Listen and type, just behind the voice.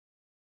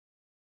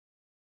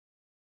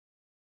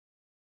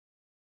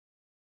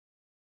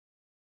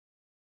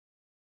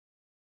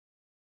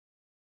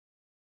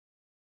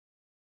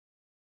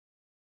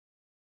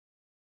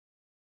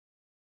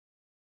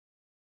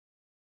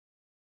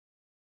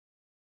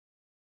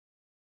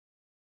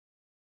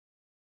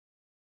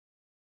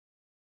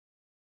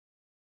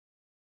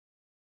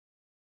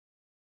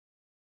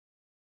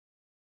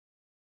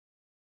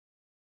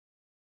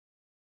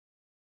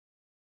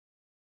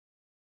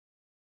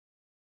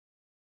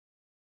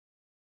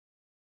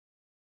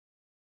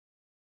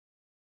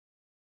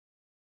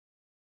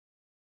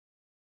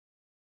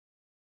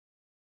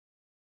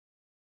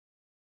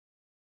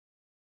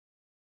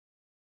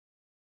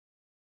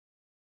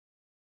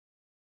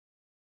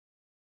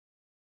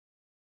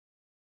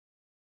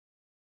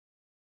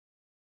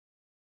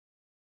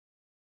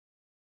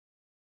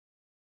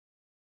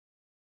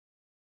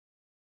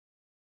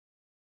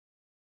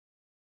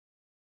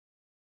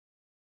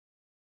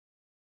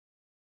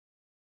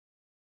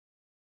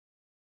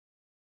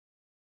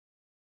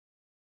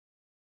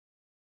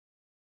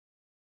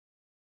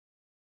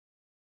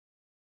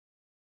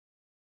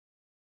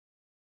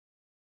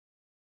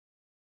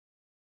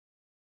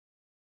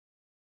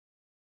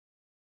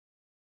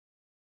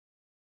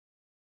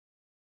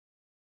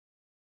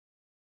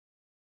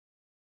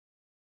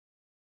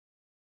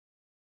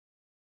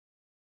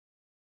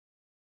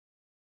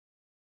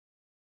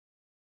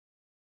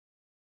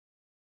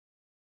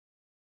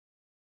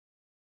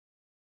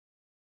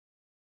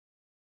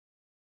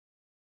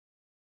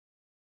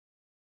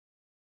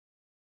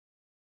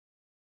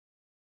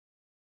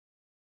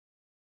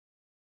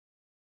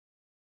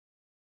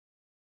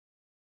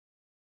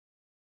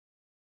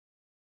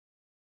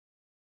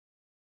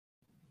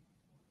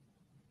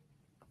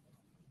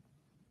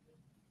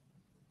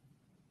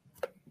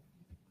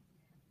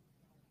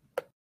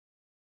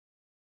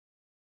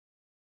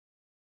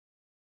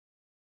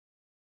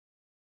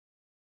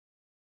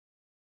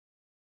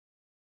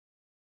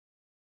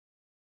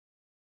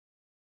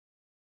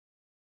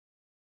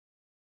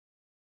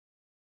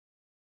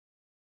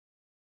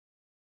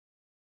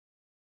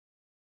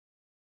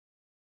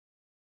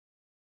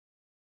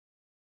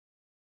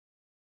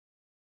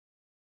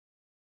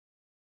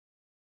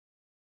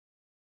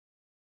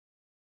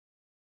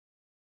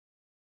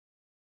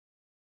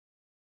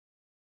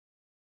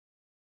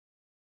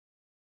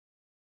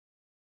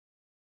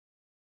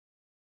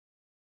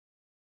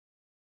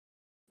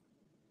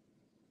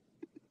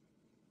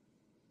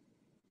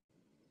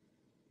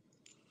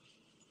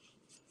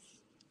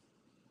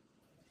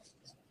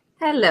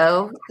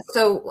Hello.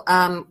 So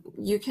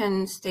you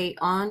can stay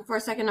on for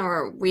a second,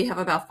 or we have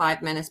about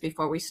 5 minutes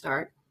before we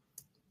start.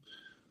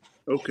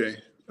 Okay.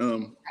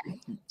 Um,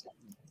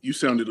 you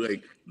sounded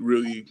like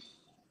really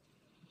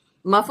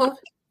Muffled?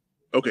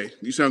 okay.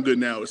 You sound good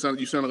now.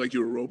 You sounded like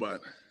you're a robot.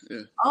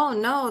 Yeah. Oh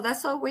no,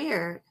 that's so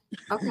weird.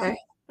 Okay.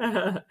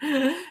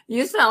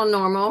 You sound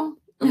normal.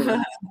 I'm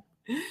gonna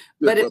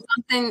But zip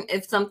if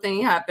up.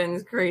 something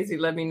happens crazy,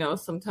 let me know.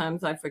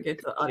 Sometimes I forget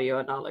the audio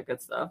and all that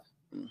good stuff.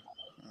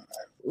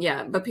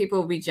 Yeah, but people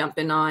will be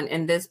jumping on,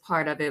 and this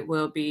part of it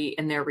will be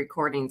in their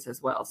recordings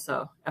as well.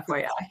 So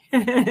FYI.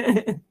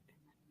 I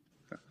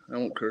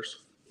won't curse.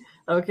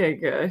 Okay,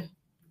 good.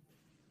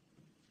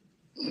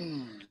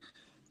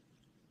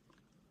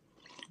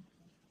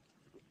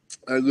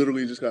 I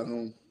literally just got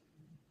home.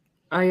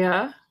 Oh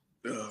yeah?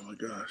 Oh my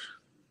gosh,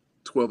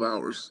 12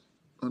 hours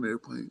on the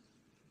airplane.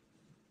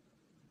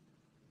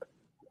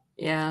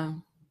 Yeah.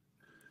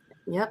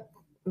 Yep.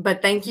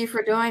 But thank you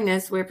for doing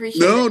this. We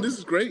appreciate it. No, this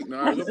is great. No,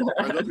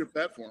 I love your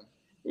platform.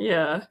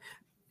 Yeah.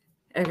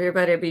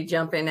 Everybody will be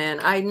jumping in.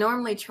 I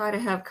normally try to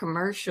have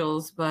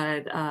commercials,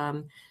 but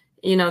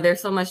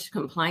there's so much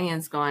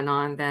compliance going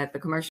on that the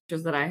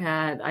commercials that I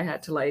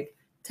had to like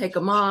take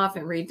them off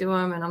and redo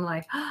them, and I'm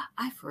like, oh,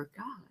 I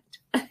forgot.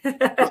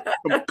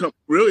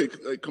 Really,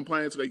 like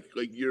compliance, like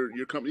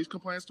your company's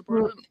compliance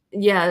department.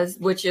 Yes,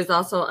 which is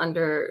also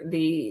under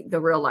the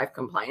real life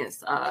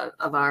compliance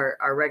of our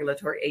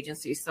regulatory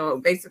agency. So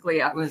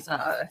basically, I was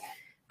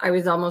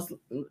almost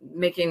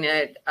making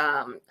it.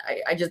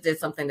 I just did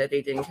something that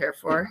they didn't care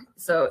for.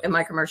 So in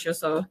my commercial,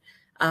 so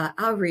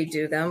I'll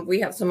redo them. We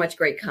have so much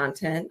great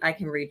content. I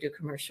can redo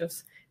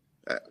commercials.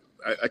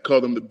 I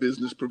call them the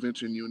business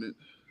prevention unit.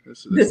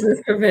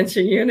 Business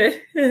prevention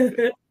unit.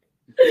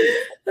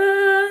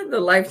 The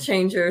life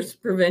changers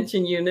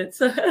prevention units.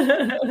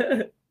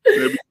 I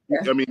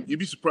mean, you'd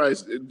be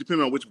surprised,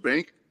 depending on which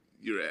bank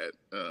you're at.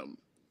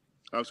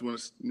 Obviously,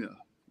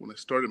 when I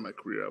started my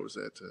career, I was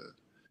at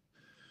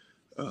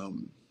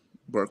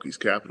Barclays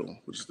Capital,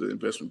 which is the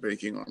investment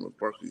banking arm of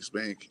Barclays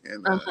Bank,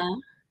 and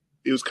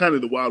it was kind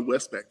of the Wild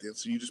West back then.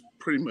 So you just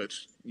pretty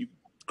much you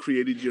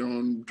created your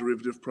own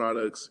derivative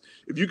products.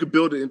 If you could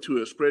build it into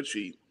a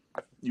spreadsheet,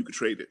 you could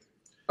trade it.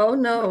 Oh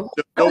no!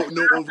 No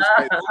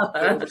oversight. No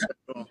oversight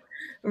at all.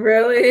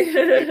 Really?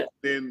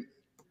 Then,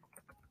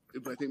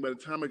 I think by the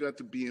time I got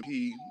to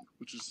BNP,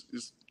 which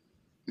is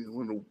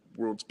one of the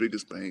world's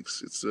biggest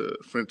banks, it's a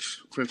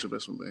French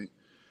investment bank.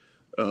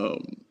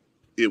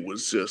 It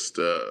was just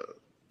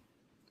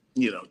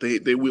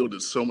they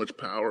wielded so much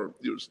power.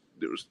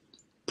 There was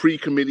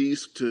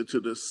pre-committees to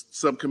the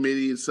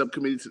subcommittee, and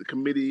subcommittee to the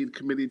committee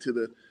to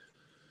the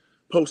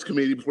post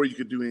committee before you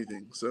could do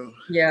anything. So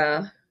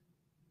yeah,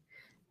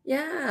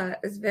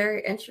 it's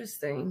very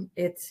interesting.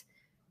 It's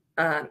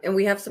and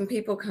we have some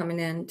people coming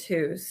in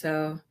too,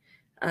 so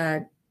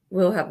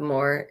we'll have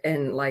more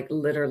in like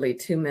literally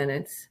 2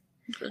 minutes.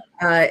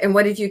 Okay. And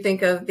what did you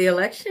think of the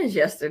elections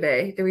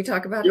yesterday? Did we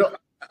talk about it?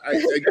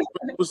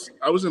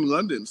 I was in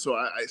London, so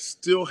I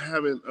still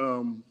haven't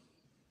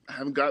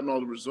gotten all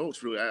the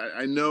results really.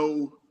 I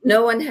know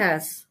no one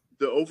has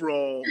the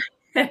overall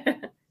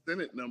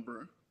Senate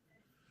number.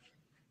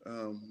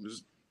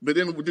 But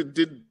then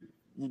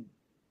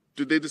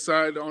did they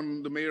decide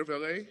on the mayor of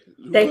LA?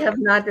 They have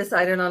not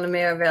decided on the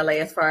mayor of LA,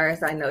 as far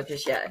as I know,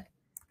 just yet.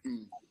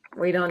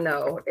 We don't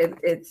know.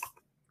 It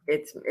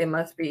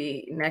must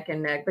be neck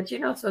and neck. But you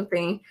know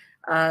something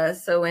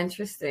so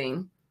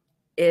interesting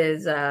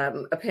is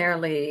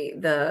apparently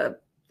the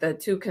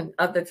two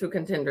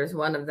contenders,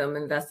 one of them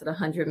invested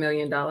 $100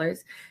 million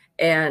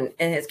and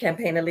in his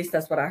campaign. At least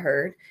that's what I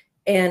heard.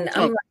 And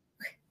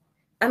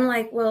I'm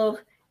like, well,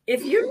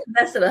 if you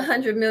invested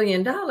 $100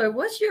 million,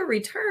 what's your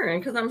return?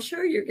 Because I'm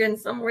sure you're getting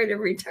some rate of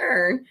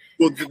return.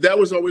 Well, that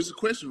was always the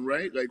question,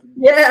 right? Like,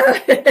 yeah,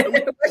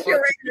 what's your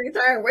rate of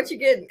return? What you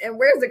getting, and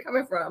where's it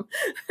coming from?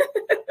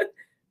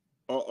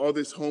 all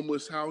this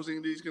homeless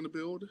housing that he's going to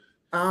build.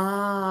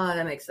 Ah,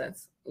 that makes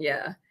sense.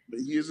 Yeah. But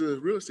he is a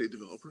real estate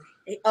developer.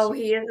 Oh,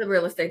 he is a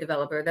real estate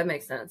developer. That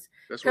makes sense.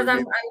 Because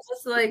I'm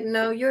just like,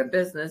 no, you're a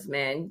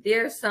businessman.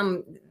 There's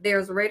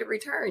a rate of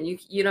return.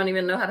 You don't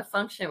even know how to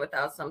function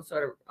without some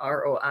sort of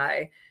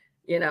ROI,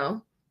 Yeah,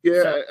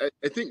 so.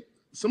 I think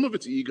some of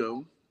it's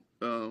ego.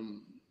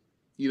 When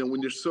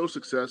you're so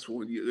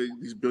successful,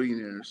 these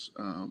billionaires,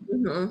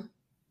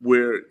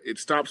 where it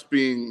stops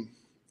being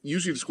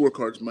usually the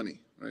scorecard's money,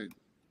 right?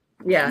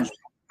 Yeah. Usually,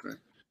 right?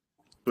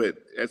 But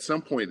at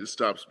some point, it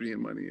stops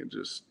being money and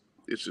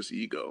it's just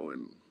ego.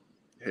 And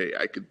hey,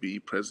 I could be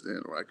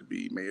president or I could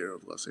be mayor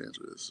of Los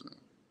Angeles.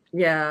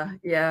 Yeah.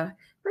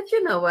 But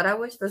you know what? I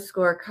wish the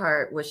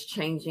scorecard was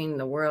changing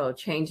the world,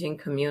 changing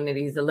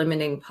communities,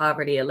 eliminating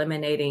poverty,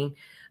 eliminating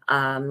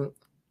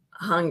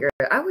hunger.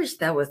 I wish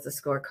that was the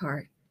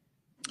scorecard.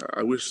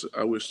 I wish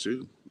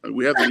too.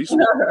 We have the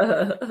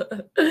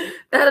resources.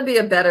 That'll be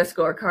a better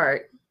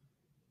scorecard.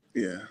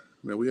 Yeah.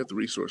 No, we have the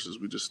resources.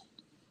 We just,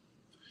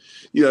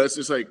 it's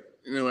just like,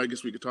 I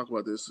guess we could talk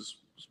about this as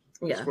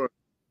far as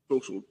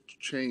social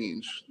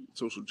change,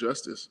 social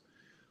justice.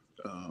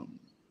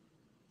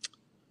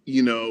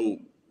 you know,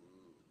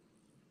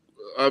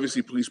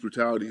 obviously police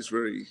brutality is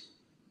very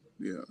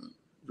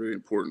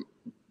important.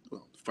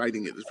 Well,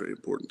 fighting it is very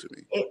important to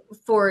me.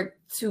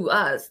 To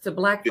us, to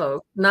Black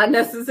folks, not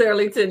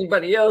necessarily to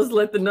anybody else.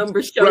 Let the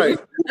numbers show right,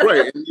 you.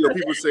 Right. And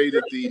people say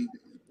that the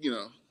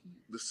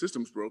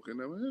system's broken.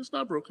 I mean, it's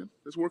not broken.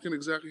 It's working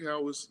exactly how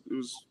it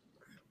was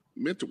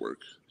meant to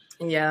work.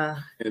 Yeah.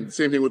 And the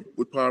same thing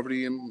with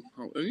poverty, and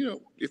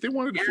if they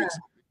wanted to fix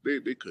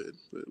it, they could,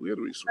 but we have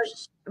the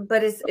resources.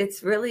 But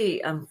it's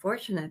really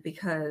unfortunate,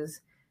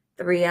 because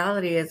the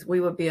reality is we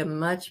would be a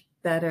much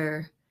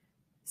better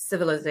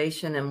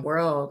civilization and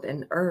world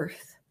and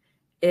earth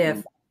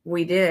if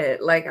we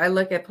did. Like, I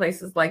look at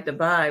places like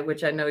Dubai,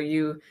 which I know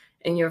you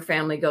and your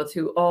family go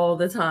to all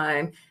the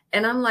time,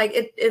 and I'm like,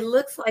 it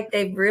looks like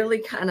they've really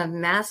kind of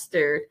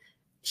mastered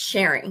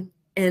sharing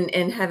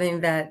and having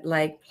that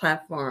like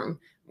platform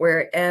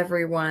where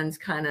everyone's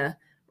kind of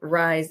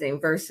rising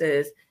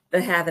versus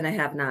the have and the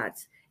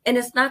have-nots. And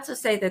it's not to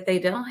say that they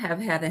don't have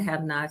and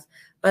have-nots,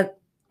 but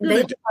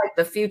they look like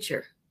the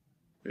future.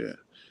 Yeah.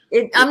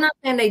 I'm not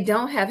saying they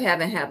don't have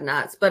and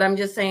have-nots, but I'm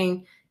just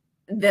saying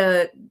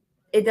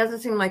it doesn't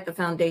seem like the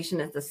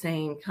foundation is the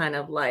same kind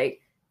of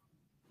like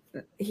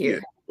here.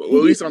 Yeah. Well,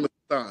 at least on the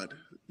facade,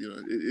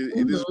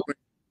 it is a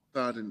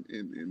facade in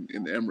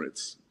the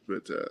Emirates,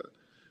 but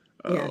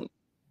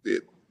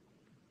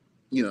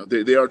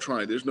they are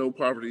trying. There's no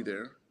poverty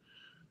there.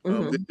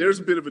 There's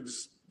a bit of a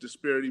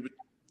disparity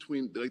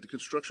between like the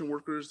construction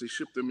workers. They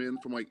ship them in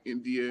from like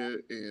India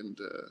and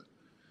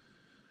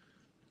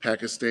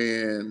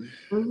Pakistan,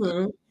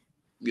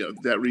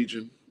 that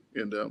region,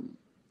 and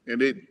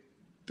they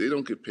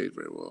don't get paid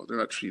very well. They're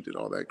not treated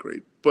all that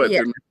great, but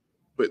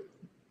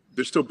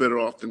they're still better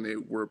off than they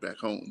were back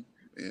home.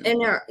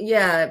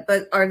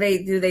 But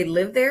do they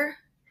live there?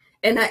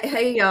 And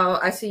hey, y'all,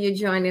 I see you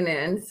joining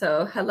in.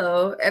 So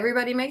hello,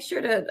 everybody. Make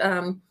sure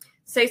to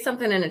say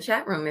something in the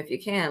chat room if you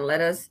can.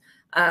 Let us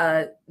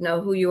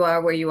know who you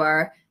are, where you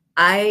are.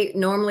 I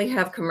normally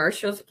have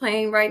commercials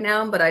playing right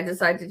now, but I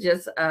decided to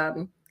just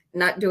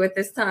not do it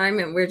this time.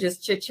 And we're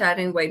just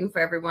chit-chatting, waiting for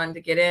everyone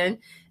to get in.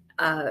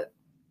 And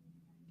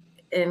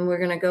we're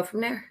going to go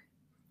from there.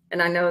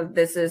 And I know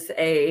this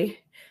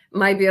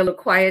might be a little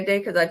quiet day,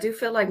 because I do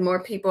feel like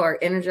more people are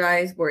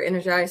energized. We're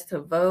energized to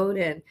vote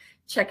and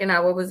checking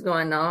out what was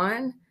going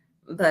on.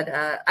 But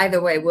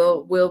either way,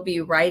 we'll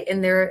be right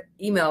in their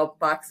email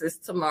boxes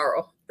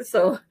tomorrow,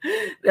 so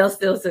they'll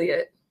still see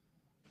it.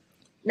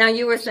 Now,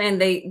 you were saying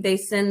they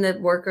send the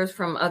workers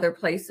from other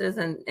places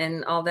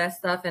and all that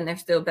stuff, and they're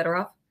still better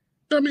off?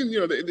 I mean,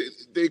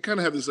 they kind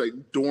of have this like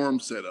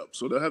dorm setup.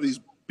 So they'll have these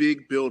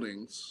big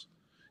buildings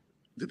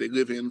that they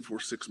live in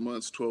for 6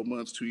 months, 12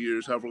 months, 2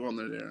 years, however long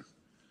they're there.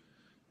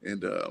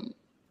 And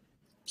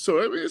so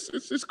I mean,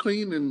 it's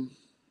clean and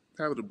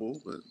habitable,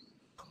 but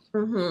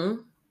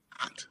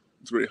hot.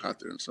 It's very hot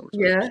there in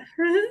summertime.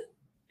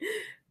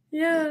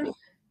 Yeah.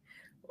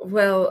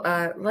 Well,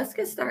 let's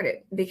get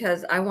started,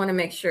 because I want to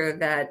make sure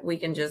that we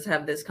can just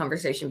have this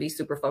conversation be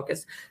super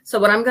focused. So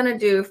what I'm going to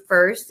do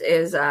first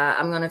is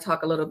I'm going to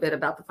talk a little bit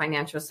about the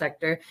financial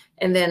sector,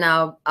 and then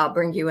I'll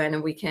bring you in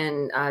and we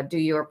can do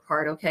your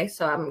part. Okay.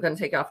 So I'm going to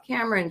take off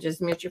camera and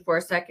just mute you for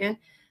a second.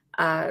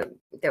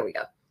 There we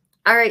go.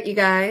 All right, you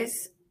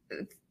guys.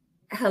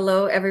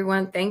 Hello,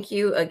 everyone. Thank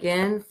you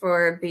again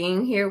for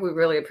being here. We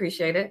really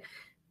appreciate it.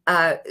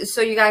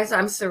 So you guys,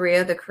 I'm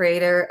Saria, the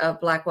creator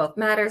of Black Wealth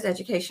Matters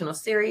educational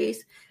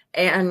series.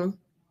 And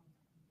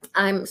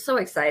I'm so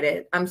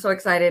excited. I'm so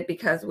excited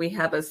because we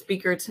have a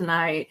speaker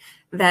tonight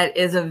that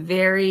is a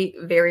very,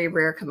 very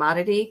rare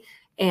commodity.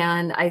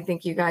 And I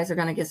think you guys are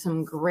going to get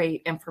some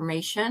great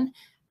information.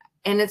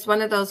 And it's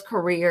one of those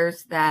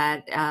careers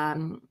that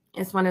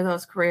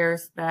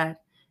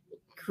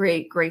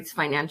create great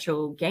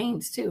financial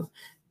gains too.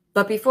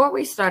 But before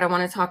we start, I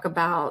want to talk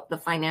about the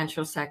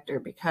financial sector,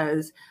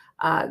 because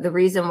the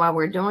reason why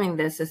we're doing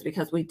this is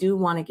because we do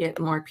want to get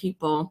more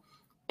people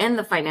in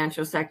the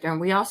financial sector.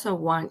 And we also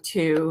want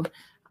to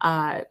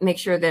make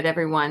sure that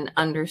everyone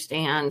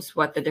understands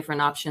what the different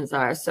options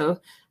are.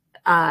 So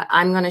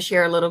I'm going to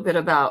share a little bit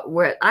about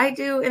what I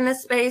do in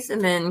this space.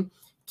 And then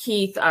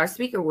Keith, our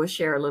speaker, will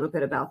share a little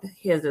bit about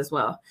his as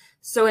well.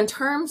 So in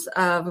terms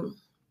of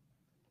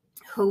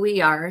who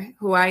we are,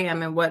 who I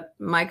am, and what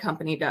my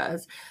company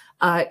does,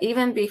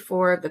 even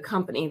before the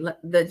company,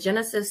 the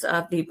genesis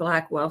of the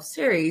Black Wealth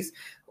series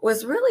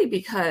was really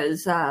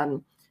because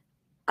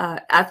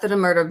after the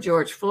murder of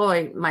George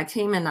Floyd, my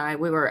team and I,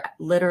 we were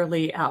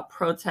literally out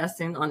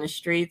protesting on the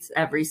streets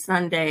every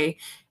Sunday.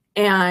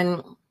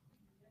 And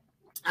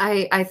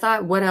I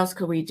thought, what else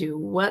could we do?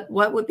 What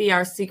would be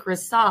our secret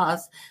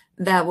sauce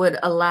that would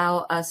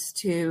allow us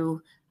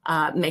to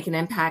make an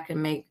impact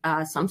and make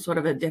some sort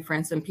of a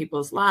difference in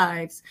people's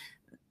lives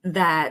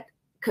that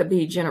could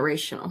be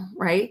generational,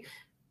 right?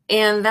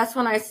 And that's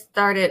when I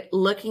started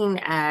looking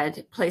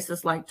at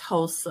places like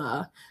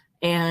Tulsa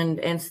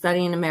and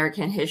studying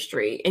American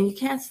history. And you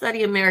can't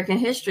study American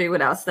history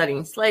without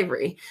studying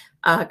slavery,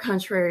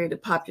 contrary to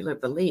popular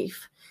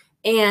belief.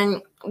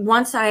 And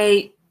once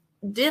I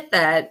did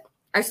that,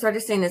 I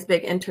started seeing this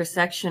big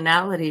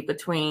intersectionality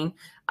between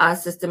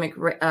systemic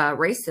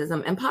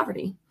racism and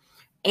poverty.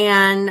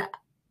 And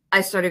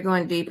I started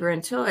going deeper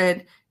into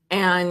it.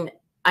 And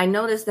I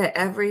noticed that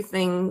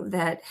everything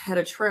that had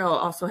a trail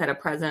also had a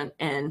present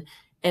and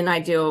an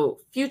ideal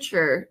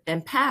future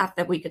and path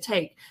that we could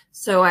take.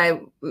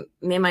 So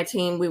me and my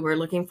team, we were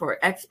looking for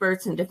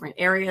experts in different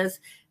areas.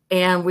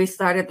 And we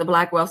started the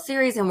Black Wealth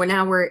series. And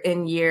we're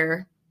in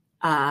year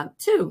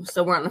 2.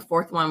 So we're on the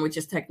 4th one, which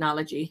is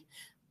technology.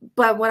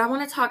 But what I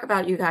want to talk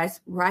about, you guys,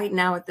 right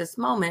now at this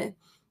moment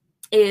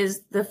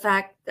is the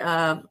fact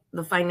of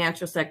the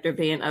financial sector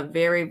being a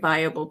very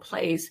viable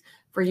place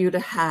for you to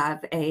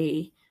have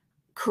a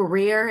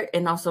career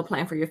and also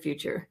plan for your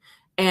future.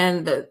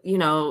 And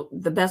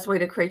the best way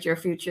to create your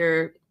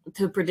future,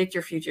 to predict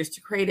your future, is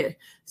to create it.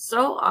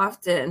 So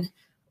often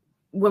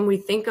when we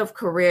think of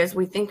careers,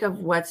 we think of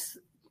what's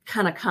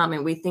kind of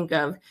common. We think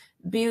of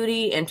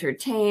beauty,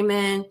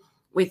 entertainment,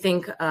 we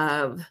think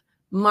of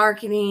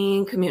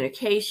marketing,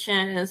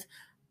 communications,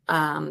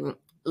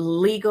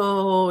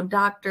 legal,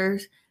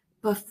 doctors,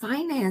 but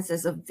finance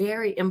is a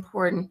very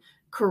important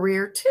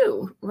career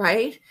too,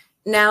 right?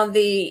 Now,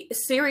 the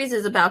series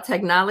is about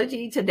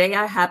technology. Today,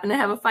 I happen to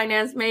have a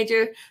finance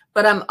major,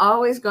 but I'm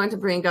always going to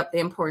bring up the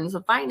importance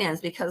of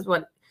finance, because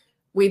what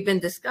we've been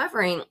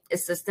discovering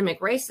is systemic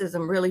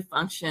racism really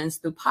functions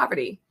through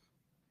poverty.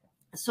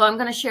 So I'm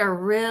going to share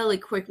really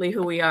quickly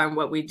who we are and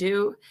what we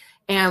do.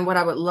 And what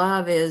I would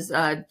love is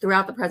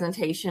throughout the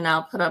presentation,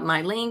 I'll put up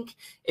my link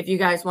if you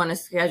guys want to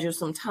schedule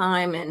some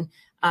time and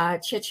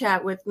chit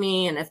chat with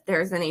me. And if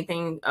there's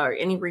anything or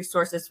any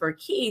resources for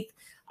Keith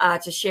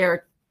to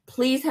share,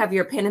 please have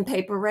your pen and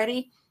paper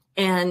ready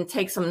and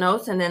take some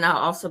notes. And then I'll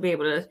also be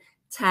able to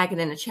tag it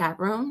in the chat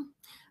room.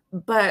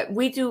 But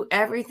we do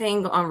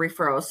everything on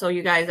referrals. So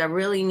you guys, I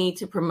really need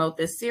to promote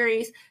this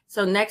series.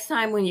 So next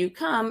time when you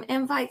come,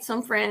 invite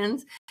some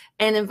friends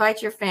and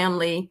invite your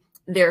family.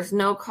 There's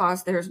no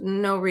cost. There's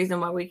no reason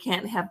why we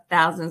can't have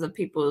thousands of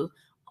people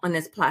on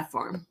this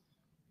platform.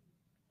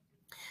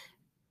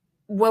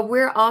 What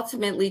we're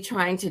ultimately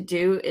trying to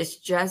do is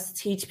just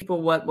teach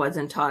people what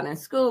wasn't taught in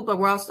school, but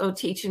we're also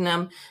teaching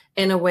them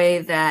in a way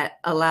that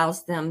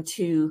allows them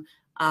to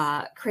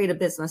create a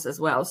business as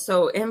well.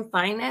 So in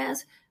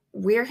finance,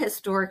 we're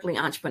historically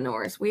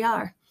entrepreneurs. We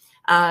are.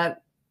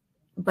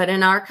 But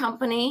in our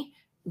company,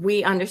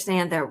 we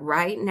understand that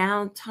right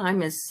now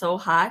time is so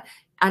hot.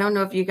 I don't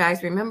know if you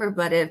guys remember,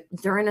 but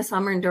during the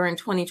summer and during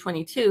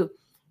 2022,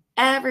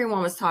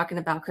 everyone was talking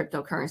about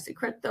cryptocurrency.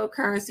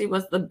 Cryptocurrency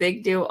was the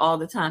big deal all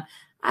the time.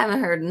 I haven't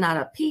heard not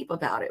a peep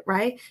about it,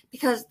 right?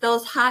 Because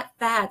those hot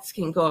fads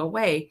can go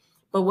away.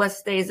 But what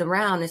stays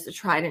around is the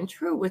tried and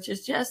true, which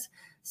is just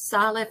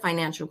solid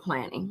financial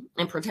planning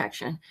and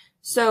protection.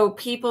 So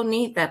people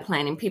need that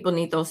planning. People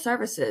need those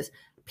services.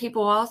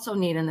 People also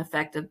need an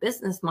effective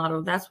business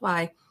model. That's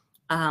why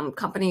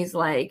companies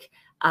like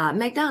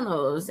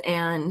McDonald's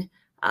and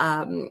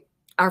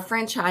our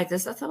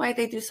franchises, that's why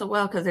they do so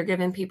well, because they're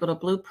giving people the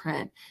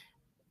blueprint.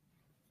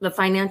 The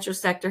financial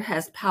sector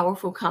has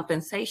powerful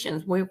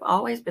compensations. We've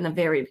always been a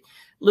very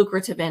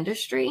lucrative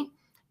industry.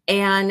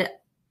 And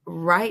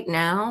right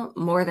now,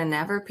 more than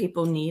ever,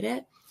 people need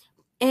it.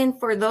 And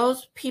for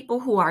those people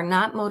who are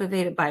not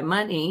motivated by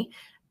money,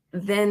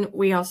 then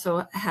we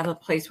also have a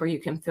place where you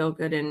can feel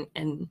good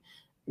and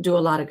do a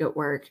lot of good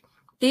work.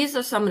 These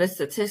are some of the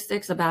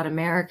statistics about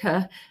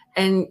America.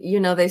 And,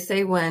 they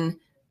say when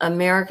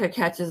America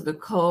catches the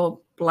cold,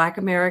 Black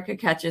America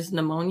catches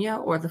pneumonia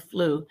or the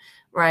flu,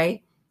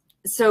 right?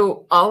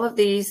 So all of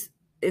these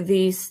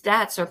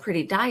stats are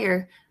pretty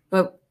dire,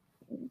 but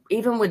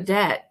even with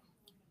debt,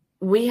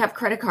 we have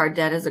credit card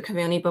debt as a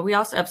community, but we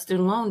also have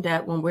student loan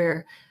debt when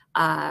we're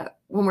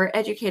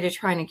educated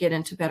trying to get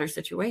into better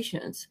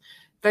situations.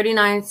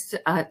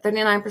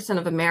 39%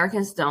 of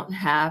Americans don't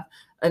have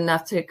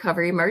enough to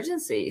cover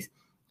emergencies.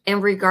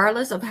 And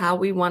regardless of how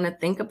we want to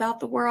think about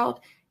the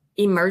world,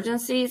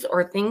 emergencies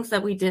or things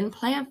that we didn't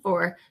plan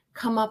for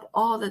come up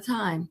all the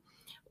time.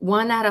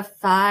 1 out of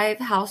 5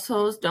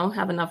 households don't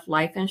have enough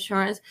life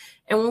insurance.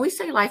 And when we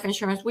say life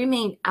insurance, we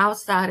mean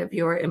outside of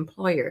your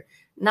employer,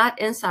 not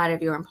inside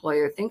of your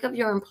employer. Think of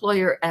your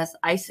employer as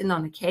icing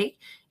on the cake.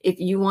 If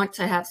you want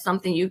to have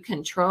something you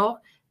control,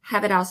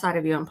 have it outside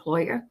of your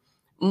employer.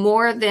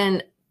 More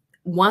than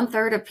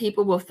 1/3 of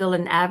people will feel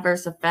an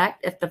adverse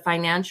effect if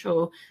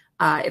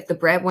if the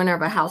breadwinner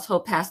of a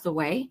household passed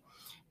away.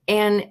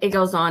 And it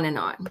goes on and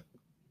on.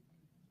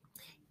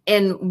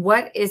 And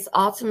what is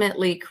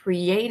ultimately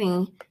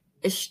creating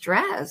is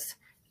stress.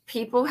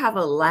 People have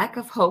a lack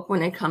of hope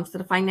when it comes to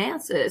their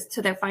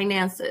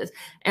finances.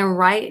 And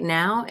right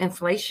now,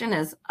 inflation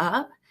is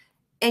up.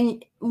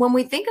 And when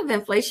we think of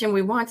inflation,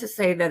 we want to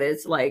say that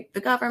it's like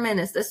the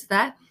government is this,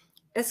 that.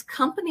 It's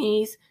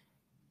companies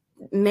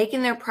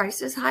making their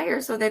prices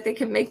higher so that they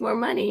can make more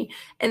money.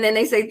 And then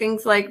they say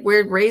things like,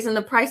 we're raising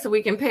the price so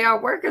we can pay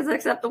our workers,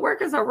 except the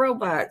workers are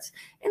robots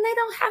and they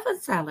don't have a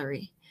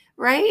salary,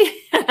 right?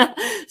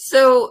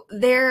 So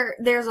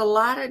there's a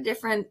lot of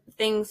different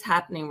things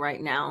happening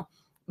right now.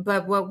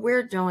 But what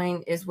we're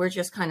doing is we're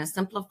just kind of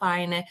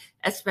simplifying it,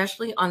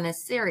 especially on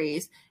this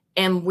series.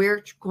 And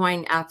we're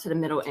going out to the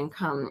middle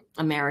income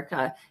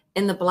America.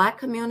 In the Black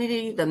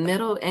community, the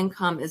middle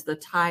income is the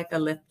tide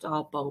that lifts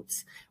all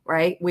boats,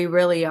 right? We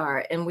really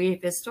are. And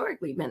we've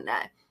historically been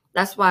that.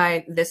 That's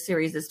why this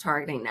series is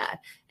targeting that.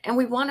 And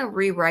we want to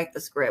rewrite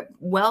the script.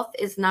 Wealth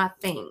is not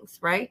things,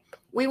 right?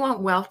 We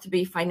want wealth to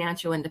be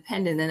financial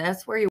independent. And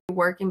that's where you're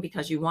working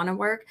because you want to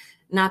work,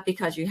 not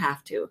because you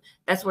have to.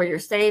 That's where you're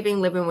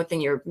saving, living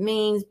within your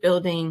means,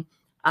 building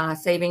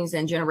savings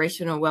and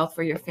generational wealth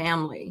for your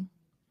family.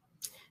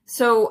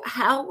 So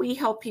how we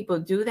help people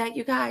do that,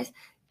 you guys,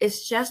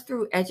 is just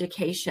through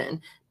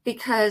education,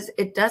 because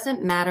it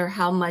doesn't matter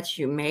how much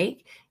you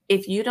make.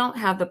 If you don't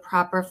have the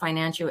proper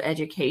financial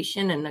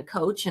education and the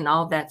coach and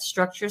all that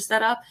structure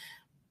set up,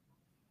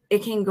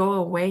 it can go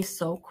away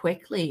so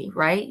quickly,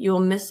 right? You'll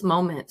miss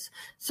moments.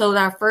 So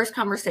our first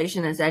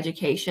conversation is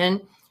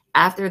education.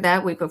 After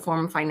that, we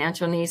perform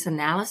financial needs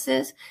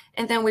analysis,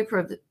 and then we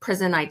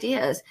present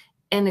ideas.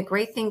 And the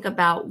great thing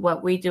about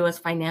what we do as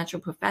financial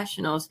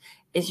professionals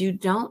is you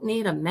don't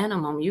need a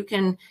minimum. You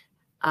can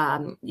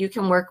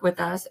work with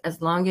us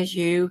as long as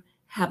you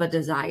have a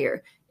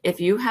desire. If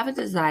you have a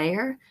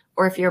desire,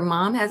 or if your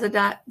mom has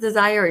a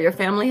desire, or your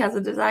family has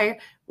a desire,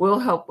 we'll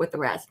help with the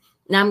rest.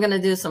 Now I'm going to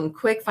do some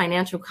quick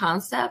financial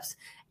concepts,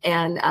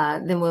 and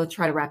then we'll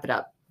try to wrap it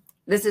up.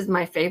 This is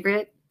my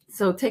favorite.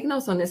 So take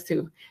notes on this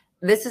too.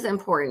 This is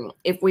important.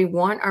 If we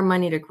want our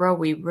money to grow,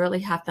 we really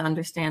have to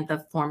understand the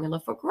formula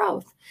for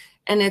growth.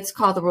 And it's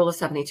called the rule of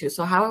 72.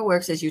 So how it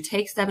works is you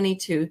take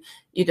 72,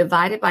 you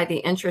divide it by the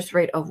interest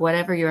rate of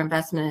whatever your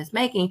investment is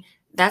making.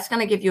 That's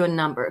going to give you a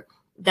number.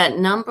 That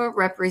number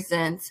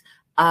represents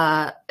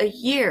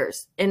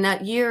years. And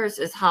that years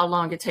is how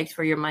long it takes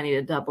for your money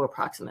to double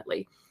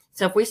approximately.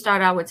 So if we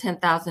start out with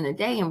 10,000 a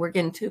day and we're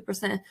getting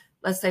 2%,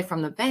 let's say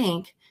from the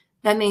bank,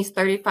 that means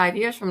 35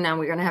 years from now,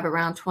 we're going to have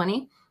around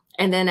 20.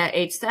 And then at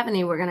age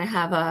 70, we're going to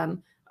have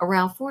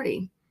around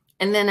 40.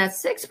 And then at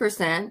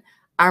 6%,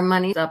 our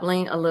money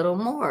doubling a little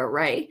more,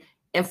 right?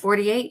 In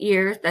 48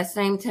 years, that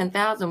same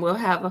 10,000 will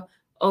have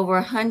over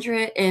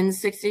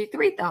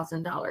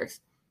 $163,000.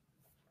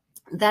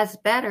 That's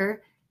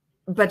better.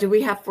 But do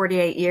we have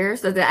 48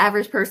 years? Does the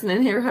average person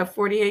in here have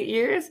 48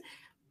 years?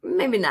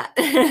 Maybe not.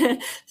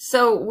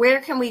 So where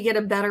can we get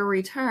a better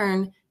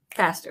return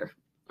faster,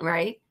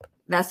 right?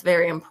 That's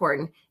very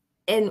important.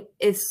 And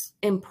it's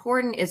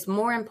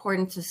more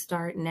important to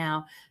start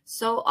now.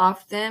 So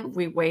often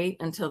we wait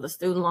until the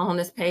student loan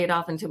is paid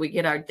off, until we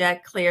get our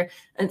debt clear,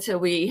 until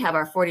we have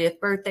our 40th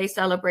birthday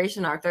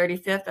celebration, our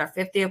 35th, our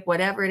 50th,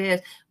 whatever it is.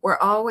 We're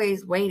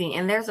always waiting,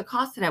 and there's a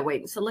cost to that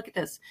waiting. So look at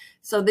this.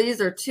 So these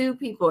are two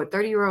people, a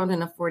 30-year-old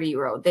and a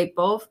 40-year-old. They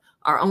both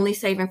are only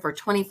saving for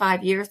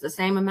 25 years, the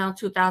same amount,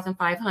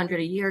 $2,500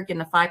 a year,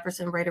 getting a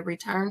 5% rate of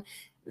return.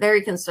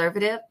 Very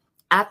conservative.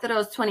 After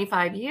those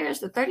 25 years,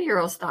 the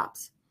 30-year-old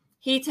stops.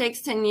 He takes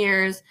 10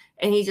 years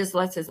and he just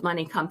lets his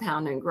money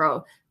compound and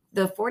grow.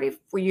 The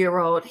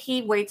 44-year-old,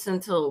 he waits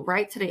until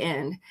right to the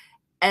end.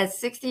 At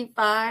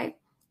 65,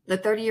 the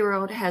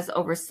 30-year-old has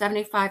over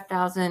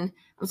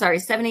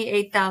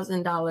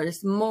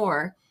 $78,000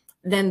 more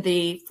than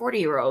the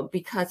 40-year-old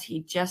because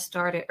he just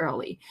started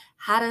early.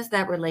 How does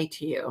that relate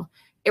to you?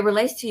 It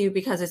relates to you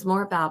because it's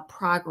more about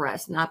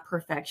progress, not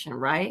perfection,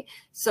 right?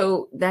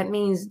 So that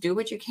means do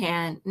what you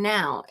can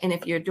now. And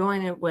if you're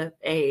doing it with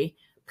a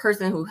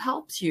person who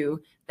helps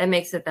you, that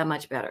makes it that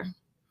much better.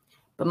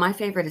 But my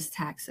favorite is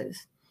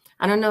taxes.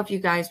 I don't know if you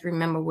guys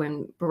remember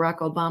when Barack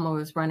Obama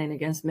was running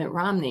against Mitt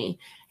Romney,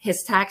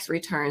 his tax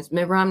returns,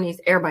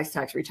 everybody's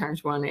tax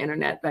returns were on the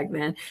internet back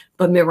then,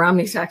 but Mitt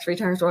Romney's tax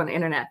returns were on the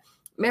internet.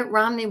 Mitt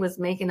Romney was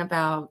making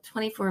about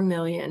 $24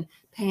 million,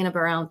 paying up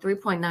around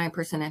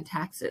 3.9% in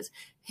taxes.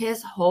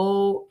 His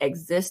whole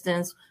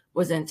existence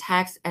was in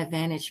tax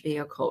advantage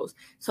vehicles.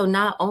 So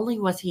not only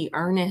was he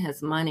earning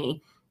his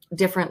money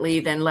differently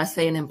than, let's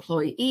say, an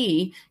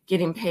employee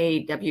getting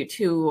paid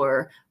W-2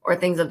 or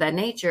things of that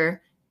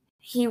nature,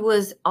 he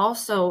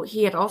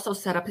had also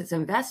set up his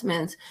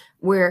investments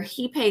where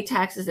he paid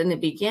taxes in the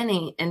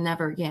beginning and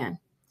never again.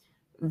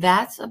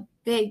 That's a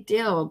big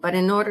deal. But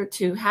in order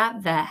to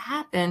have that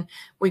happen,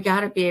 we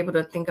got to be able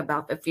to think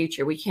about the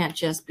future. We can't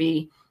just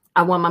be,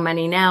 I want my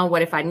money now.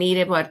 What if I need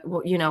it?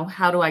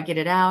 How do I get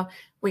it out?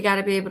 We got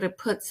to be able to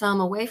put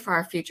some away for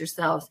our future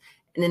selves.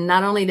 And then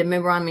not only did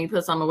Mitt Romney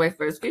put some away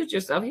for his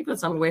future self, he put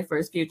some away for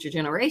his future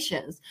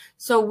generations.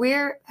 So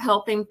we're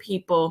helping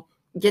people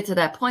get to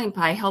that point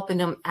by helping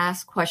them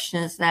ask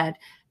questions that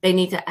they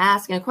need to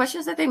ask and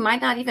questions that they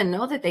might not even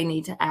know that they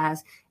need to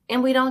ask.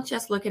 And we don't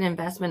just look at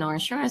investment or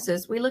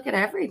insurances. We look at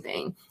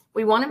everything.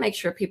 We want to make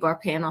sure people are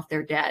paying off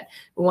their debt.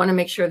 We want to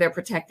make sure they're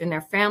protecting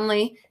their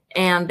family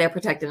and they're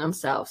protecting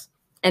themselves.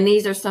 And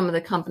these are some of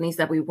the companies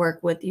that we work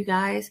with, you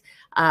guys.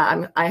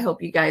 I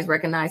hope you guys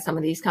recognize some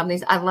of these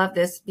companies. I love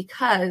this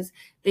because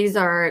these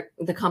are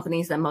the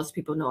companies that most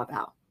people know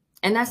about.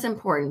 And that's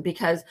important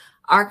because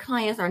our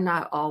clients are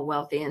not all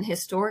wealthy. And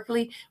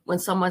historically, when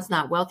someone's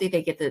not wealthy,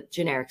 they get the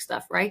generic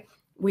stuff, right?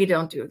 We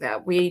don't do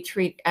that. We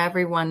treat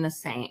everyone the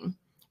same.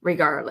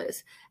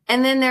 regardless.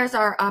 And then there's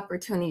our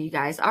opportunity,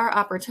 guys. Our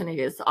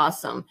opportunity is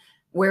awesome.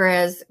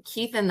 Whereas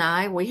Keith and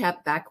I, we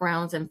have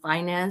backgrounds in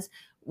finance.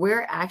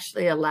 We're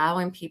actually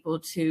allowing people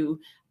to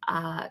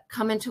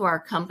come into our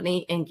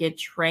company and get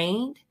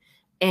trained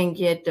and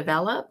get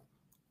developed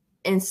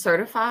and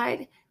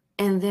certified,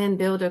 and then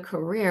build a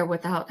career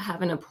without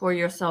having to pour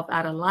yourself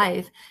out of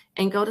life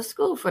and go to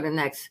school for the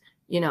next,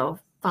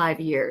 5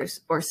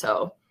 years or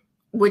so,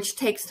 which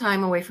takes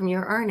time away from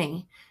your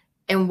earning.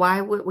 And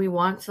why would we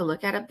want to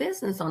look at a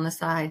business on the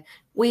side?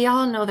 We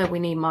all know that we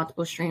need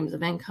multiple streams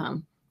of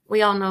income.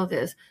 We all know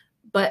this,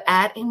 but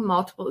adding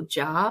multiple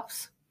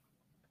jobs,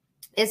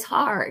 it's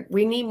hard.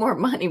 We need more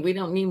money. We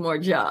don't need more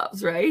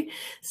jobs, right?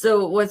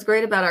 So what's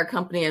great about our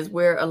company is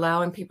we're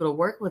allowing people to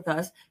work with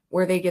us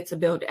where they get to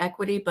build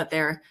equity, but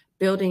they're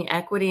building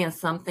equity in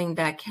something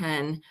that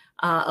can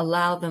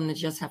allow them to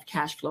just have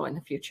cash flow in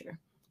the future,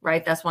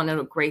 right? That's one of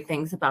the great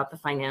things about the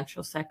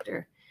financial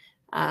sector.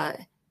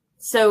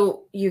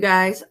 So you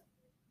guys,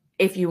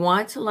 if you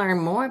want to learn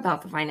more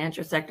about the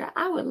financial sector,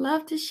 I would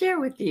love to share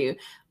with you.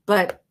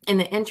 But in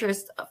the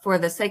interest, for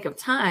the sake of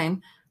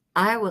time,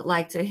 I would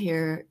like to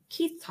hear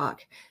Keith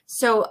talk.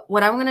 So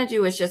what I'm going to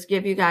do is just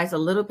give you guys a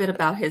little bit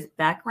about his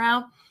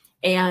background,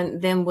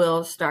 and then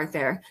we'll start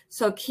there.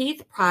 So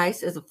Keith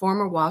Price is a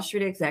former Wall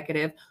Street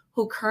executive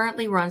who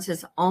currently runs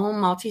his own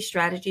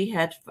multi-strategy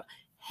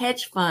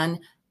hedge fund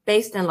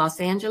based in Los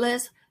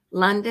Angeles,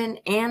 London,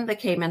 and the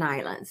Cayman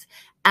Islands.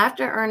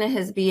 After earning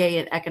his BA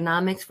in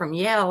economics from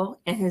Yale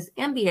and his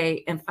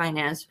MBA in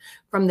finance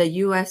from the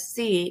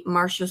USC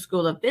Marshall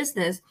School of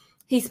Business,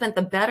 he spent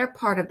the better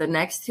part of the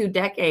next 2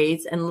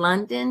 decades in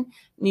London,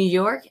 New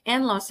York,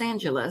 and Los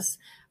Angeles,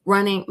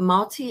 running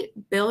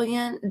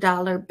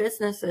multi-billion-dollar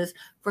businesses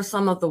for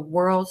some of the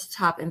world's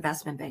top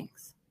investment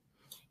banks.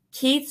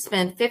 Keith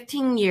spent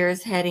 15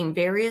 years heading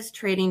various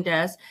trading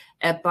desks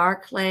at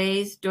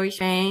Barclays, Deutsche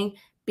Bank,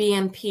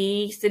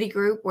 BNP,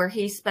 Citigroup, where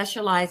he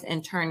specialized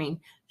in turning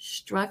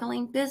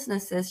struggling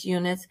businesses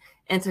units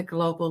into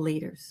global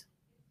leaders.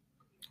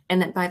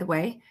 And by the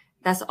way,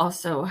 that's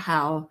also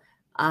how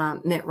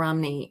Mitt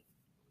Romney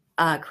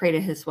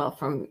created his wealth,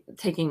 from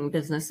taking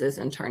businesses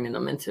and turning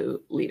them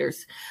into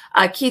leaders.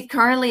 Keith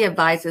currently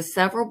advises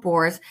several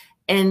boards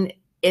and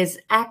is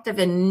active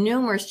in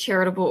numerous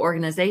charitable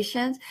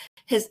organizations.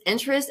 His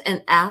interest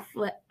in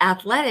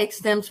athletics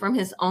stems from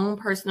his own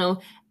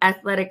personal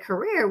athletic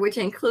career, which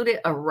included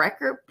a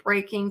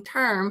record-breaking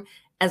term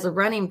as a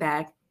running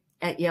back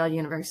at Yale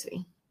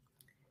University.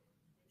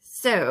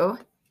 So,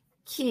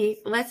 Keith,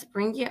 let's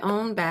bring you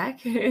on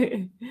back.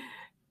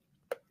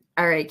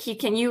 All right, Keith,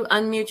 can you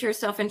unmute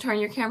yourself and turn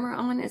your camera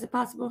on? Is it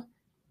possible?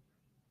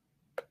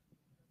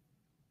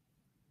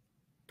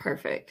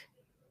 Perfect.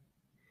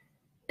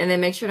 And then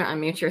make sure to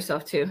unmute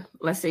yourself too.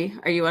 Let's see.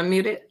 Are you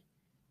unmuted?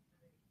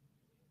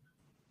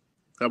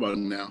 How about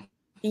now?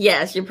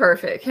 Yes, you're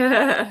perfect.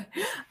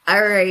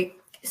 All right.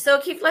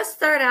 So, Keith, let's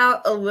start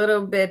out a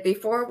little bit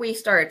before we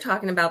start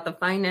talking about the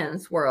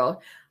finance world.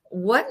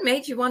 What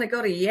made you want to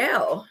go to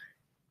Yale?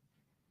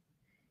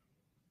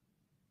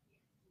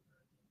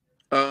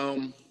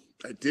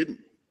 I didn't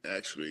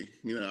actually.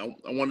 I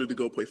wanted to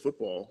go play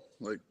football,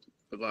 like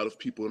a lot of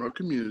people in our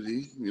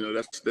community.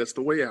 That's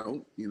the way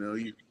out.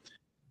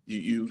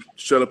 You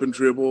shut up and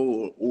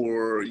dribble,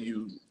 or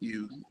you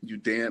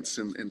dance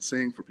and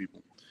sing for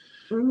people.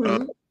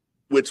 Mm-hmm.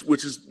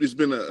 Which has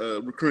been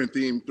a recurring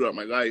theme throughout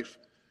my life.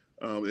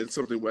 It's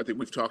something I think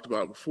we've talked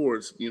about before.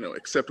 It's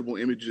acceptable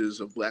images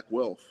of Black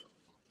wealth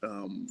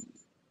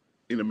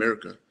in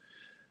America,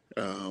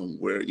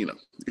 where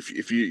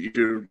if you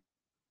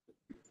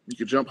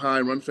can jump high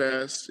and run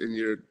fast and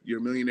you're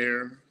a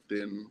millionaire,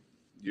 then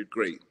you're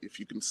great. If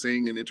you can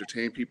sing and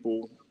entertain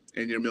people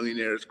and you're a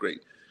millionaire, it's great.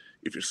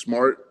 If you're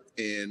smart,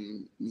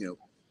 and a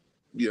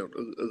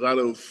lot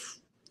of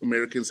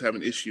Americans have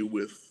an issue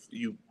with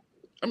you.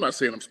 I'm not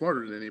saying I'm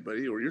smarter than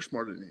anybody or you're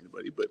smarter than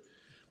anybody, but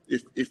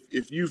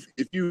if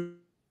you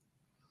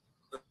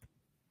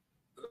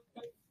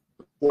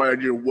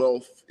acquired your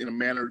wealth in a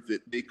manner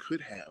that they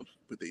could have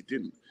but they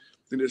didn't,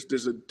 then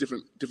there's a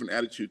different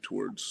attitude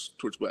towards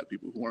Black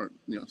people who aren't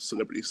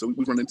celebrities. So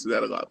we run into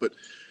that a lot. But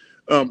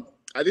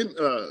I didn't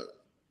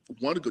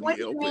want to go to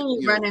Yale. But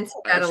you run into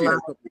that a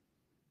lot?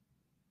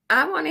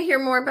 I want to hear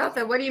more about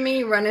that. What do you mean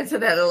you run into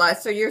that a lot?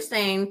 So you're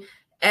saying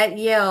at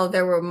Yale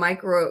there were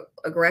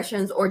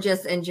microaggressions, or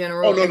just in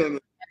general? Oh, no.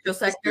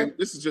 Sector?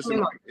 This is just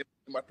in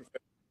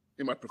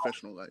my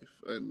professional life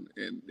and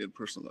in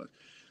personal life.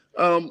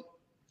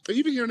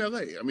 Even here in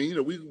LA, I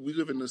mean, we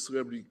live in the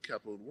celebrity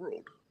capital of the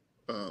world.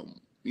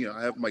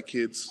 I have my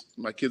kids.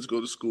 My kids go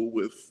to school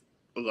with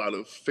a lot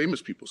of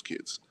famous people's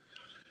kids.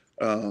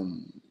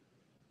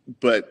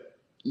 But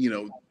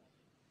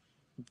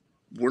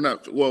we're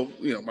not. Well,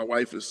 my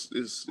wife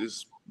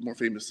is more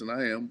famous than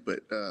I am,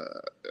 but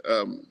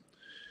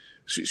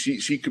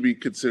she could be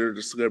considered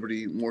a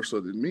celebrity more so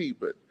than me.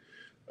 But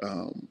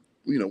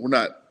we're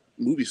not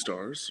movie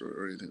stars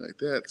or anything like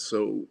that.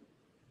 So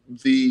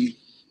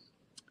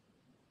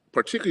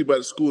particularly by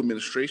the school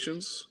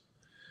administrations,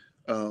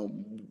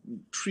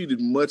 treated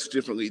much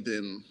differently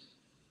than,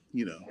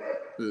 you know,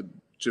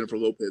 Jennifer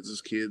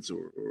Lopez's kids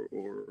or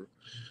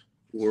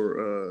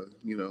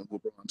you know,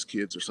 LeBron's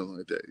kids or something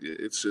like that.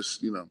 It's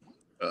just, you know,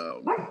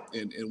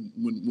 and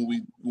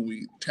when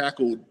we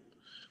tackled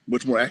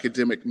much more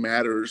academic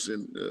matters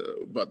and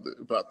about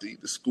the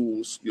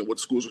schools, you know, what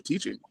schools are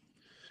teaching,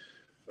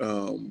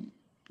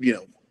 you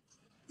know,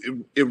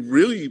 it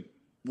really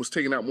was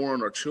taking out more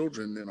on our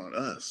children than on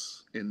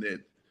us. In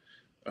that,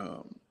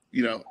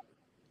 you know,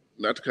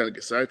 not to kind of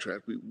get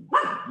sidetracked,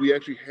 we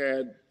actually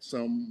had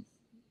some,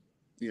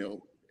 you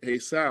know, hey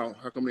Sal,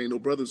 how come there ain't no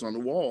brothers on the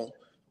wall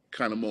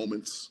kind of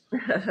moments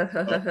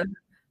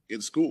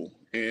in school.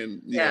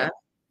 And Yeah.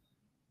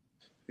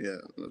 Yeah,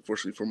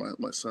 unfortunately for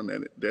my son,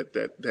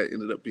 that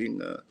ended up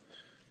being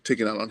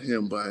taken out on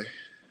him by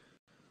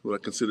what I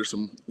consider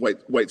some white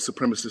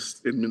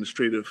supremacist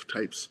administrative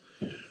types.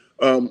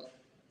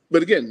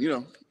 But again, you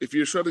know, if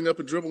you're shutting up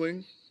and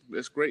dribbling,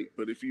 that's great.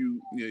 But if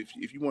you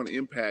if you want to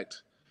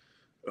impact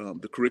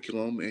the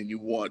curriculum and you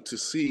want to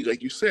see,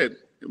 like you said,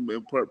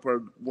 part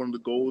one of the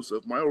goals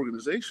of my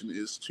organization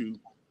is to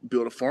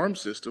build a farm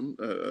system,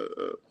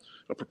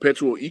 a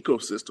perpetual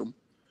ecosystem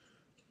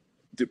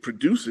that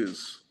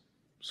produces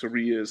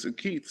Sarias and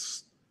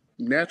Keiths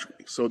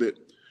naturally, so that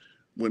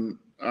when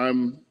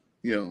I'm,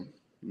 you know,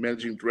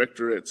 managing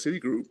director at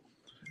Citigroup,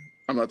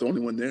 I'm not the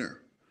only one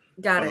there.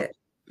 Got it.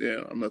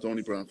 Yeah, I'm not the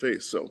only brown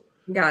face. So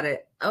got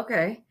it.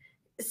 Okay.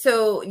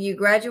 So you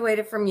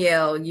graduated from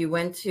Yale. You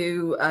went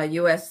to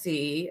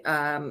USC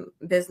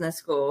business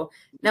school.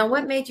 Now,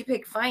 what made you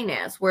pick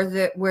finance? Were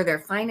there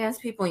finance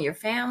people in your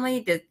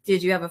family?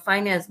 Did you have a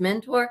finance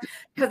mentor?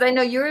 Because I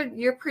know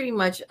you're pretty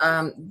much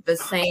the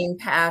same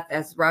path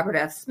as Robert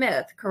F.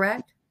 Smith,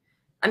 correct?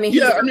 I mean,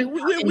 yeah, I mean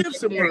we have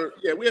similar.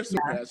 Yeah, we have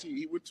some paths.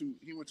 He went to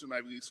an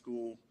Ivy League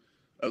school,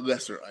 a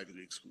lesser Ivy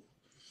League school.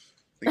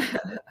 I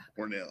think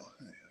Cornell.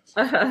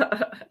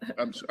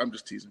 I'm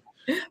just teasing.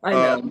 I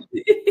know.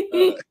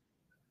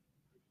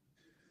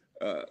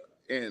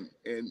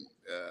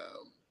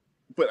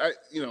 But I,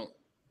 you know.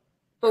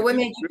 But what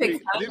made you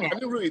pick finance? I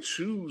didn't really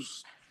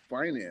choose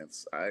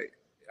finance.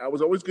 I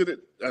was always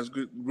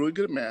really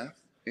good at math,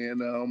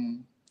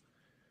 and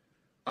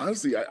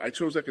honestly, I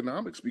chose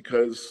economics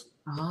because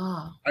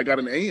I got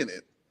an A in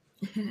it.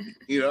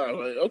 You know, I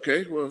was like,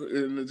 okay, well,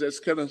 and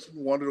just kind of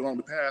wandered along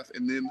the path,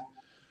 and then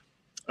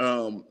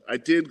I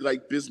did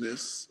like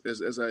business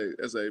as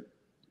I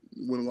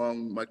went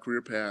along my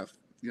career path.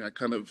 You know, I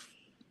kind of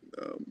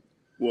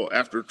well,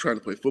 after trying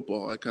to play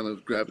football, I kind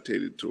of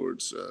gravitated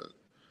towards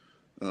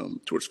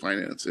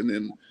finance, and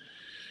then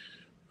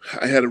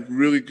I had a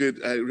really good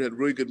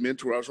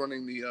mentor. I was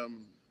running the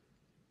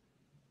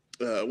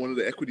one of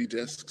the equity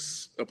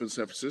desks up in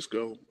San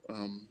Francisco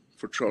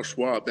for Charles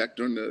Schwab back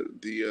during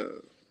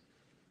the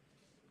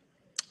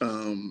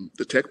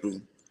tech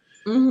boom.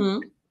 Mm-hmm.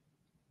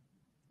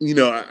 You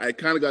know, I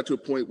kind of got to a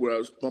point where I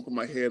was bumping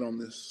my head on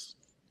this,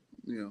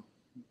 you know,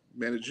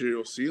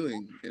 managerial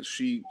ceiling, and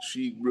she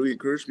really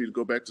encouraged me to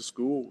go back to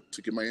school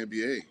to get my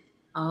MBA.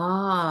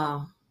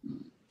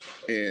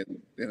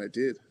 And I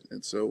did,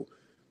 and so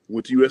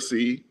went to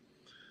USC.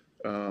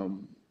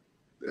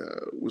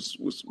 Was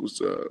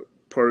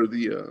part of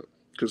the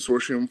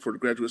consortium for the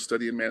graduate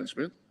study in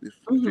management. If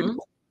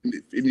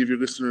any of your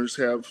listeners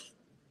have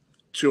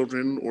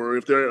children, or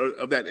if they're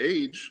of that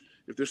age,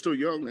 if they're still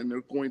young and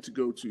they're going to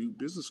go to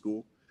business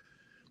school,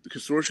 the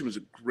consortium is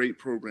a great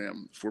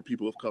program for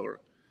people of color.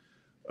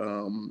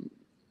 I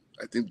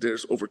think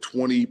there's over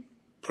 20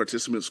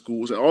 participant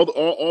schools, and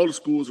all the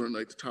schools are in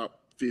like the top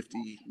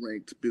 50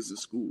 ranked business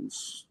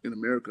schools in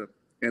America.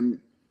 And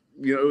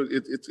you know,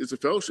 it's a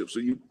fellowship, so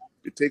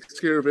it takes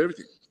care of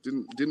everything.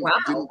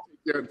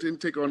 Didn't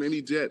take on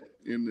any debt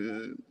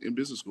in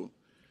business school.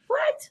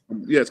 What?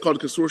 Yeah, it's called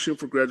the Consortium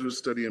for Graduate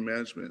Study and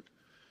Management.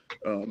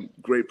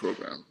 Great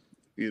program.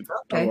 You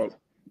talk about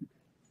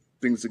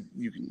things that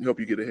you can help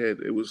you get ahead.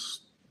 It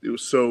was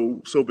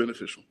so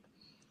beneficial.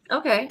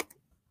 Okay,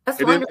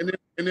 that's wonderful.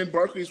 And then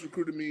Barclays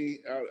recruited me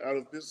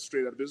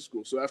straight out of business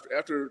school. So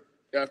after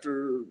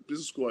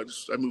business school,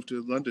 I moved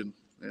to London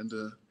and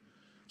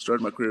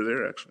started my career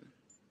there, actually.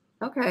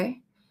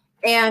 Okay.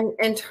 And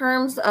in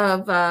terms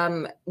of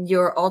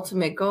your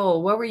ultimate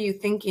goal, what were you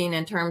thinking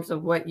in terms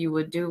of what you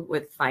would do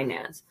with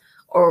finance,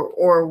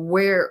 or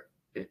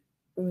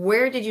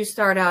where did you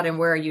start out and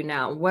where are you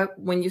now?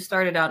 When you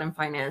started out in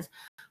finance,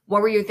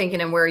 what were you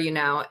thinking and where are you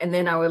now? And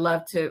then I would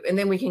love to, and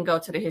then we can go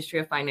to the history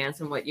of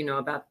finance and what you know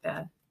about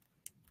that.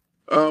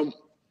 I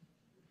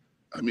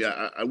mean,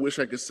 I wish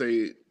I could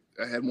say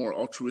I had more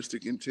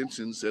altruistic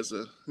intentions as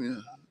a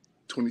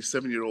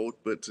 27-year-old,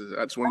 but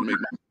I just wanted to make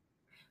money.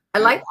 I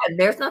like that.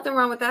 There's nothing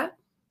wrong with that.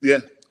 Yeah.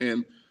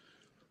 And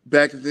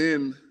back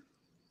then,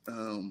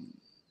 I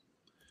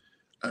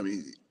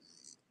mean,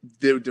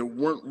 there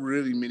weren't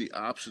really many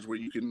options where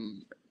you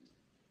can,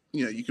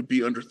 you could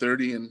be under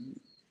 30 and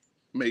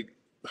make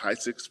high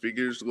six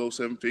figures, low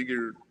seven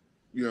figure,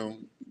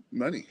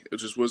 money. It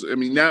just was, I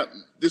mean, now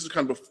this is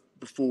kind of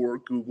before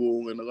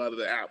Google and a lot of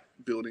the app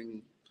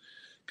building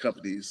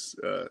companies.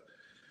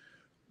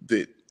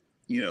 that,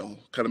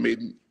 kind of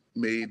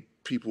made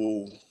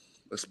people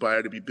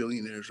aspire to be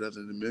billionaires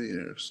rather than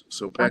millionaires.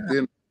 So back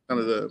then, kind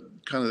of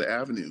the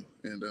avenue,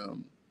 and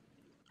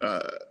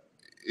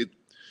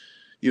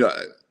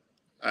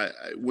I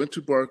went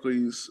to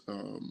Barclays.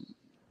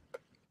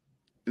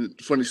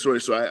 Funny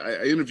story. So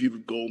I interviewed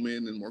with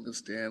Goldman and Morgan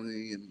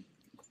Stanley, and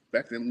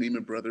back then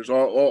Lehman Brothers,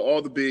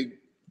 all the big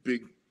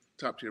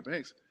top tier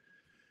banks.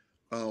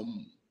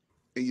 And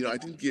I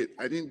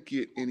didn't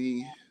get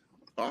any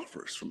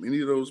offers from any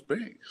of those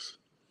banks.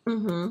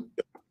 Mm-hmm.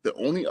 The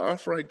only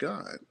offer I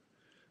got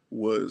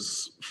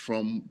was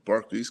from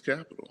Barclays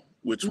Capital,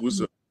 which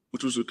was a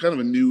kind of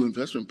a new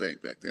investment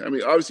bank back then. I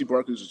mean, obviously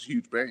Barclays was a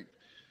huge bank,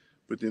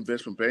 but the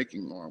investment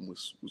banking arm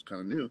was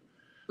kind of new.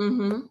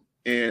 Mm-hmm.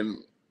 And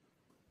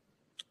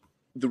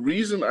the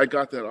reason I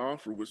got that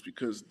offer was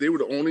because they were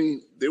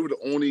the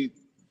only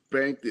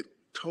bank that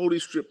totally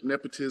stripped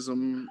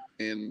nepotism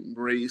and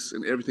race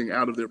and everything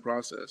out of their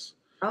process.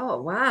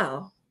 Oh,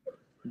 wow.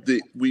 They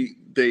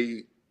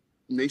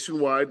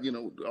nationwide,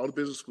 all the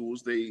business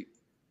schools, they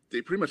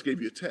pretty much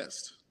gave you a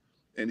test.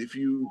 And if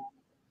you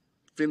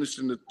finished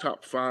in the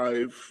top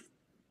 5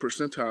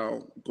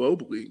 percentile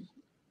globally,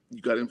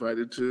 you got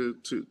invited to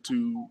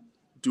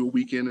do a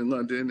weekend in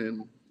London.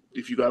 And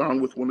if you got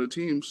on with one of the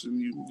teams, then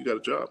you got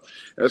a job.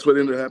 And that's what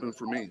ended up happening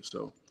for me.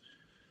 So,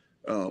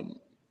 I'm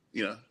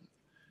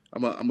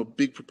a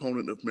big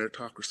proponent of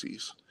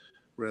meritocracies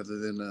rather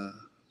than,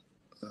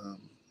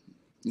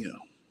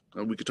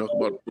 we could talk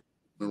about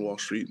on Wall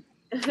Street.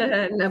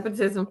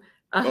 Nepotism.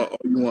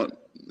 You want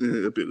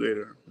a bit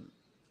later.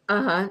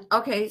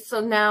 Okay.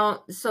 So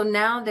now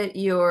that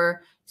you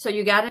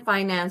got in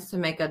finance to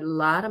make a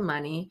lot of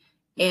money,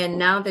 and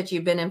now that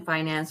you've been in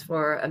finance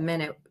for a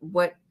minute,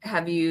 what's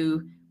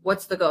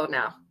the goal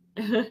now?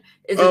 Is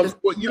it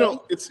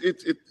well,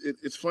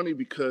 it's funny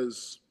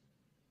because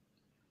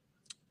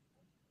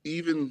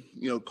even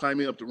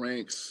climbing up the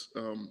ranks,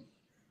 I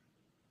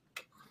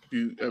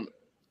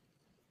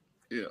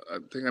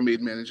think I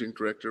made managing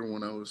director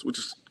which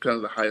is kind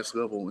of the highest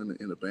level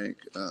in the bank.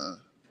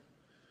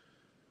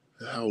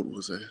 How old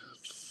was I?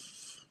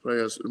 Probably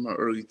I was in my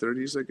early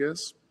 30s, I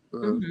guess.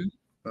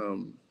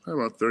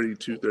 Around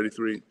 32,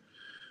 33.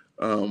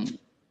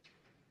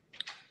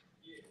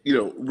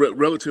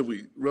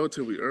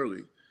 Relatively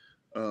early.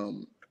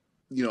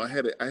 I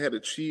had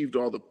achieved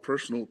all the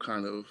personal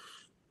kind of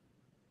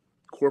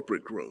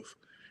corporate growth,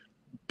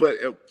 but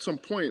at some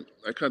point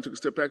I kind of took a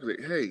step back and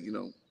said, hey,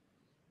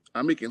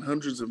 I'm making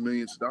hundreds of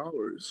millions of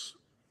dollars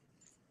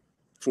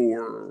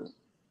for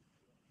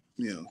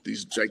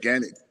these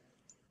gigantic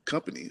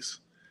companies.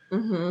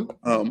 And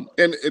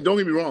don't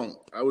get me wrong,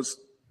 I was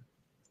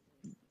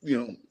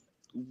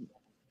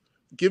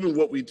given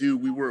what we do,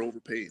 we were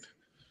overpaid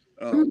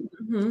for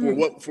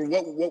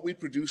what we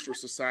produce for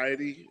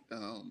society.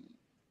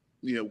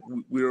 We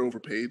were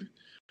overpaid.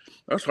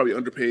 I was probably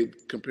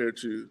underpaid compared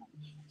to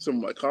some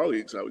of my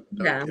colleagues. I'll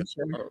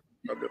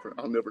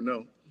never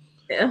know.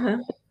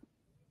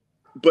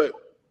 But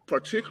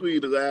particularly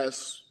the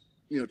last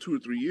 2 or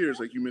 3 years,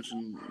 like you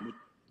mentioned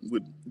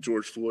with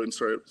George Floyd, and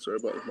sorry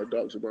about my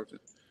dogs are barking.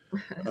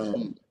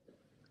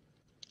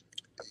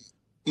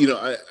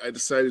 I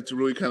decided to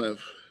really kind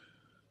of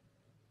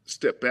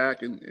step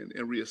back and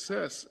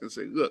reassess and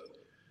say, look,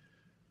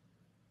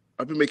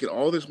 I've been making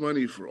all this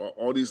money for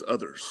all these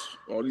others,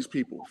 all these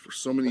people for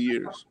so many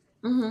years.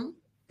 And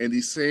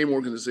these same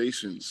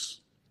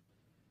organizations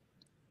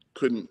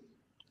couldn't,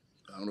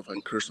 I don't know if I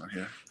can curse on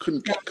here,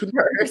 couldn't care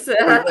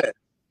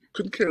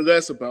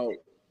less about,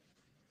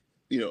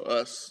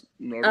 us.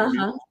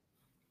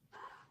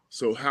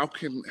 So how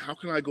can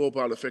I go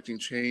about affecting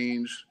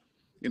change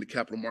in the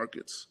capital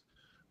markets?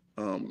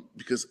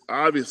 Because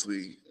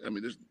obviously, I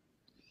mean,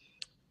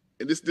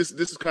 this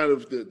is kind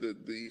of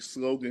the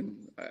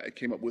slogan I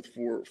came up with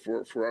for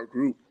our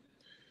group,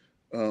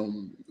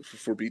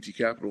 for BT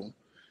Capital.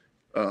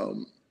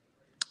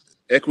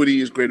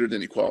 Equity is greater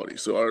than equality.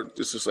 So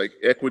this is like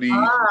equity,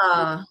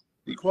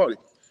 equality.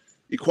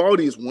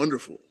 Equality is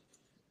wonderful.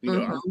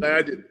 I'm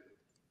glad that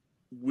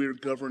we're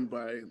governed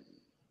by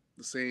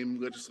the same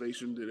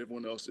legislation that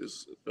everyone else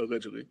is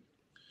allegedly.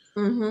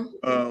 Even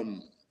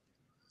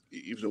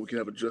though we can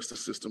have a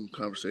justice system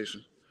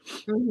conversation.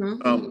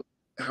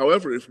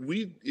 However, if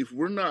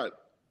we're not,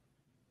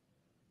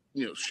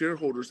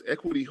 shareholders,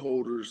 equity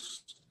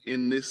holders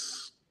in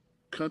this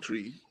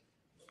country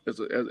as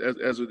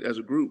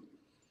a group,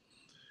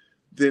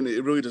 then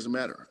it really doesn't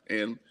matter.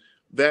 And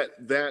that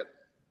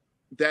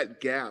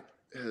gap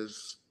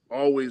has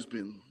always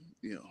been,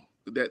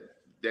 that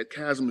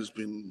chasm has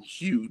been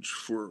huge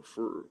for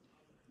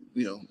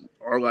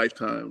our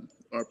lifetime,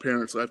 our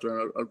parents'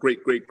 lifetime, our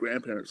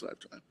great-great-grandparents'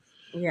 lifetime.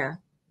 Yeah.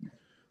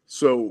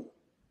 So,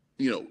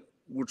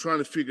 we're trying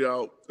to figure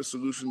out a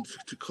solution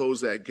to close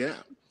that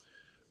gap,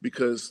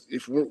 because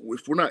if we're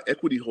not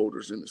equity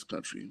holders in this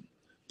country,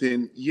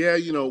 then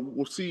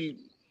we'll see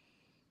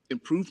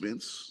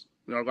improvements.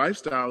 Our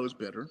lifestyle is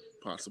better,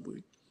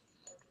 possibly,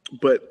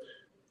 but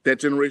that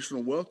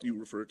generational wealth you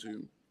refer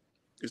to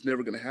is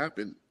never going to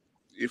happen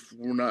if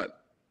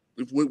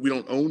if we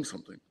don't own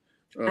something.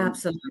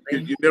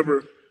 Absolutely.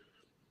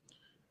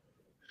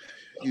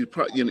 You're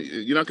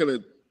not going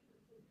to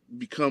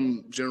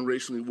become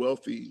generationally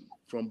wealthy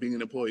from being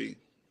an employee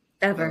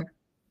ever.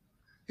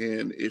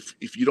 And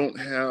if you don't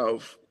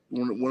have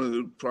one of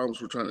the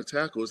problems we're trying to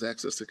tackle is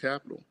access to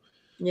capital.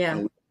 Yeah,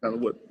 kind of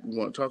what we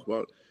want to talk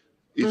about.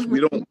 If we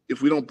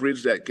don't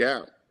bridge that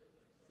gap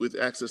with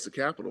access to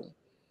capital,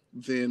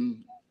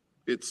 then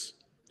it's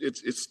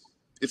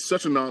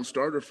such a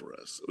non-starter for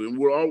us. I mean,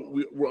 we're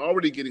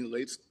already getting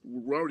late.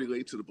 We're already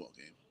late to the ball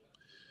game.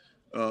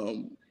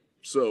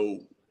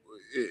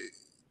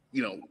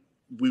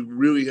 We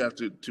really have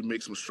to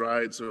make some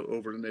strides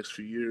over the next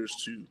few years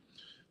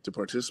to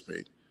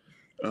participate.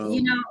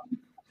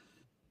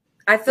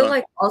 I feel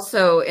like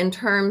also in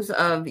terms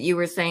of, you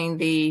were saying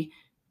the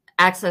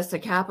access to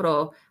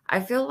capital,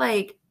 I feel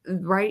like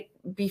right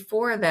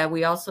before that,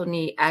 we also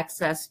need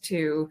access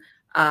to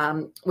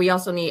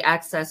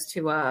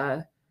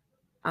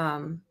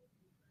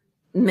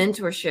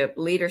mentorship,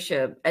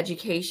 leadership,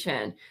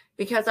 education,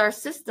 because our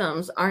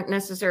systems aren't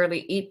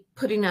necessarily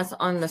putting us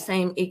on the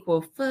same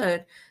equal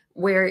foot,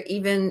 where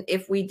even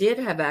if we did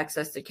have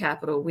access to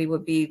capital, we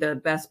would be the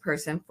best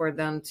person for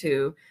them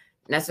to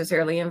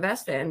necessarily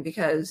invest in,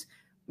 because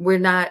we're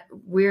not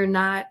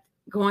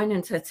going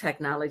into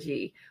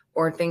technology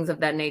or things of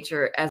that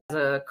nature as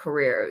a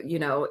career.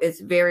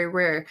 It's very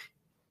rare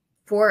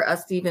for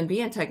us to even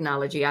be in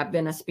technology. I've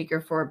been a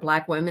speaker for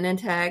Black women in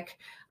tech.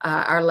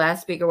 Our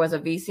last speaker was a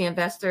VC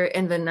investor,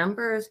 and the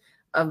numbers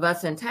of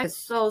us in tech is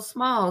so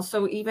small.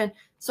 So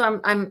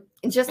I'm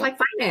just like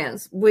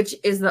finance, which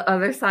is the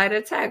other side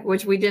of tech,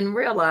 which we didn't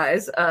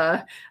realize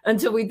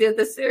until we did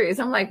this series.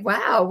 I'm like,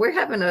 wow, we're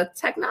having a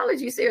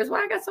technology series.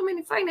 Why I got so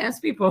many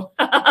finance people?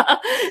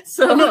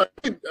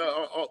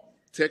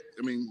 Tech.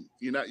 I mean,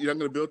 you're not going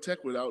to build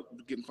tech without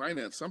getting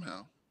finance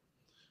somehow.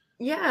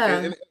 Yeah,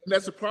 and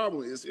that's the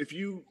problem. Is if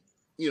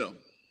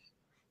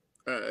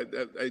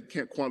I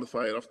can't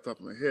quantify it off the top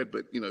of my head,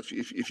 but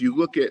if you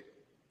look at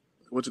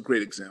what's a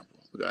great example.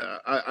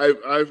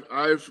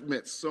 I've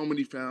met so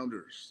many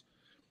founders,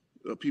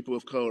 people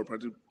of color,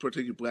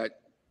 particularly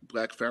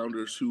black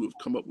founders, who have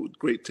come up with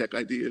great tech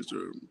ideas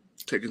or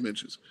tech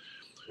inventions,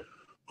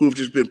 who have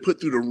just been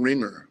put through the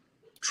ringer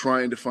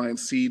trying to find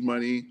seed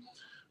money,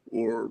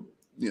 or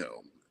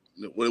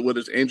whether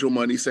it's angel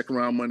money, second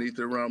round money,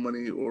 third round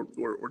money, or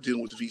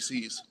dealing with the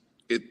VCs.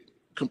 It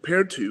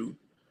compared to,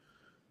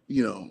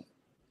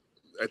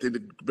 I think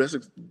the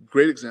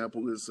great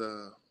example is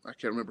I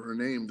can't remember her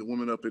name, the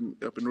woman up in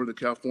Northern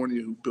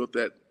California who built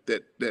that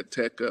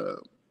tech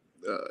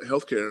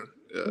healthcare.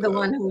 The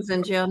one who's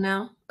in jail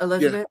now,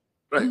 Elizabeth.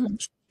 Yeah, right. Mm-hmm.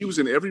 She was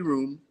in every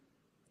room.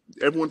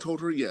 Everyone told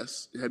her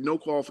yes. Had no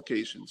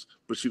qualifications,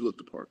 but she looked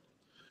the part.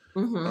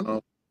 Mm-hmm.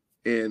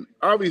 And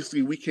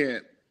obviously, we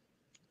can't.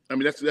 I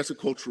mean, that's a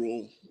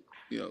cultural,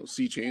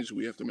 sea change that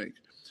we have to make.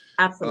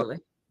 Absolutely.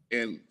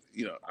 And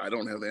I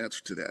don't have the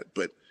answer to that,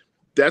 but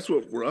that's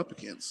what we're up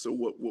against. So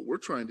what we're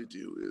trying to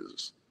do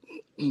is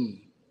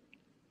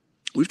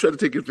we've tried to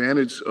take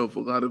advantage of a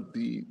lot of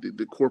the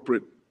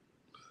corporate.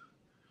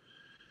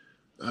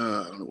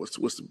 I don't know what's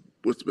the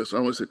best. I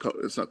don't want to say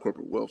it's not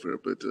corporate welfare,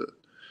 but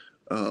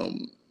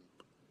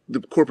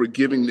the corporate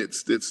giving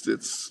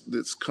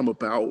that's come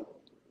about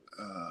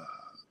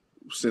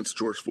since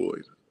George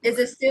Floyd. Is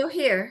it still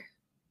here?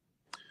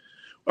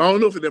 I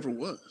don't know if it ever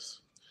was.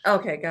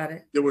 Okay, got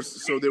it. There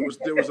was a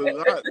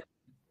lot.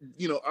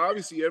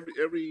 Obviously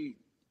every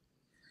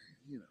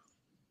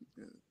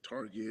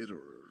Target or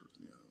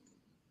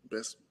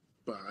Best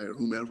Buy or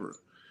whomever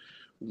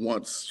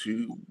wants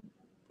to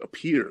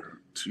appear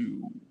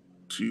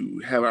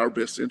to have our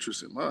best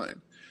interests in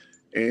mind,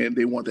 and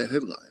they want that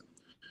headline.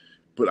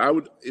 But I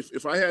would,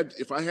 if I had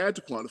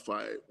to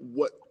quantify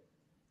what,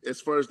 as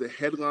far as the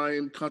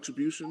headline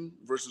contribution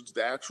versus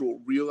the actual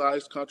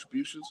realized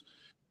contributions,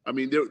 I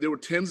mean, there were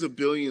tens of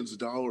billions of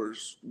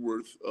dollars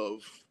worth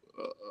of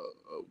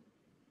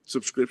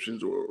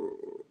subscriptions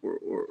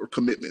or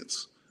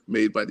commitments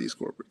made by these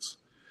corporates.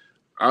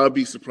 I would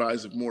be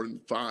surprised if more than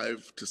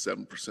 5 to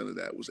 7% of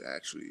that was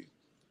actually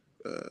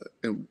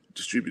and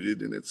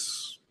distributed. And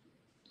it's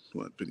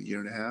been a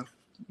year and a half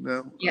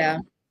now. Yeah,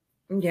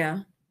 yeah.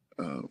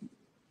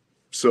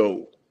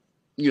 So,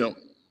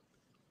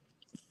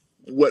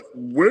 what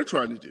we're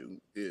trying to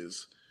do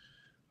is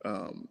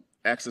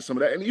access some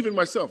of that. And even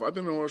myself, I've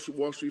been on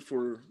Wall Street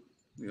for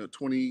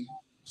 20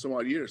 some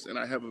odd years, and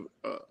I have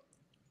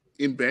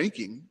in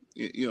banking,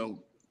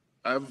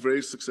 I have a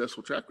very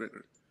successful track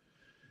record,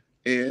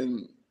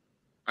 and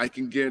I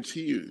can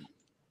guarantee you,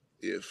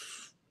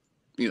 if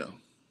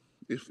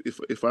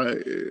I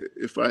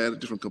had a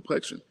different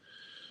complexion,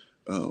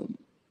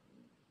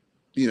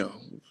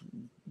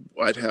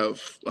 I'd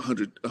have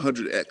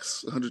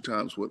 100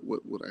 times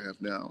what I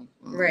have now.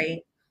 Right.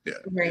 Yeah.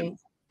 Right.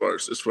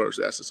 As far as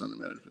assets under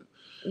management.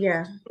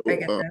 Yeah, I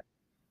get that.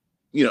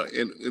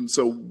 And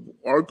so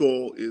our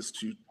goal is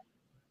to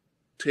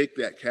take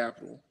that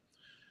capital.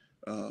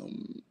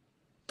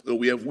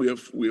 We have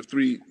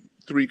three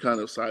kind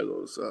of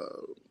silos.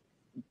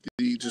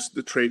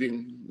 the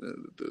trading,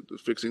 the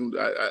fixing.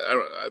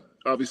 I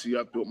obviously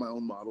I've built my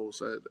own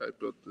models. I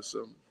built this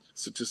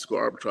statistical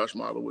arbitrage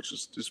model, which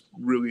is just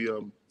really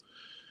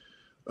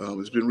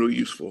it's been really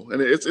useful,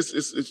 and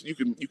it's you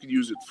can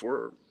use it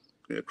for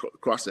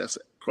cross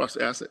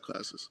asset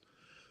classes.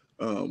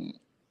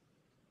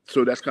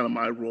 So that's kind of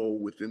my role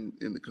within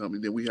the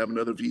company. Then we have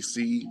another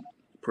VC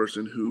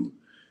person who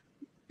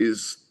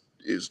is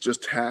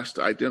just tasked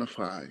to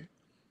identify,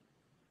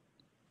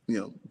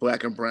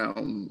 Black and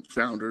brown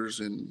founders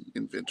and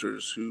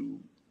inventors who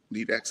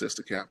need access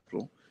to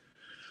capital.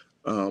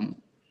 And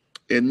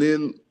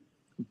then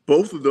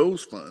both of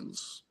those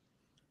funds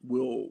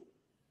will,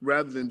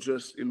 rather than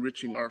just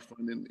enriching our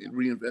fund and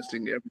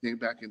reinvesting everything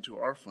back into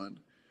our fund,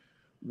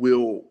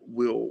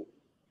 will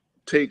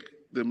take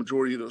the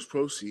majority of those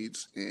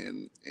proceeds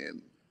and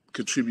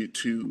contribute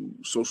to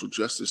social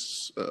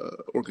justice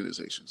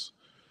organizations.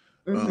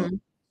 Mm-hmm.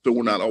 So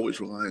we're not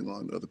always relying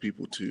on other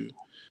people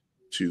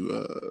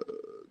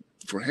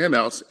for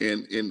handouts,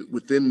 and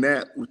within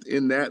that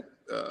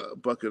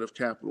bucket of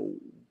capital,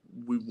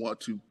 we want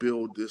to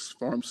build this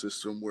farm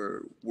system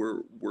where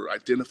we're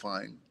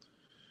identifying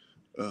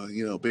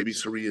baby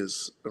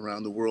Sarias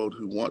around the world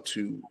who want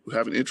to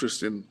have an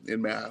interest in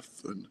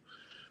math and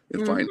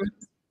Mm-hmm.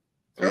 finance,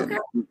 Okay.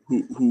 and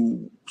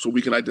who so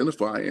we can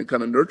identify and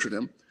kind of nurture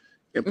them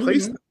and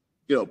place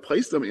Mm-hmm.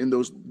 place them in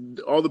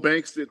all the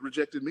banks that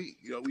rejected me.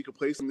 We could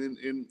place them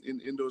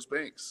in those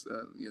banks.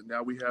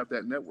 Now we have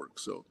that network.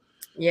 So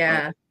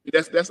Yeah.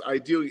 that's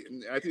ideal.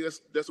 I think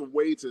that's a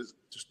way to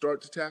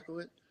start to tackle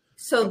it.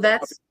 So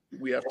that's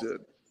we have to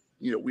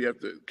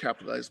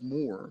capitalize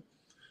more.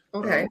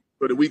 okay.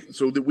 But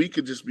that we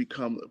could just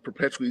become a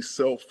perpetually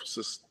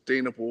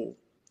self-sustainable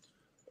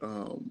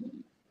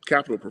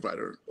capital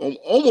provider,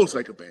 almost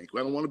like a bank. I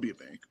don't want to be a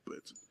bank, but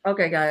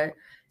Okay, got it.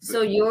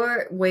 So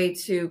your way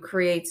to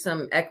create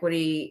some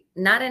equity,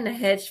 not in the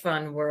hedge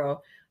fund world,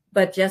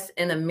 but just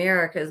in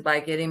America, is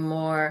by getting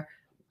more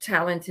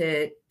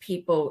talented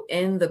people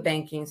in the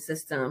banking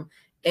system.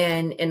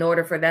 And in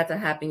order for that to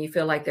happen, you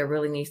feel like there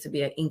really needs to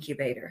be an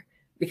incubator,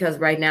 because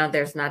right now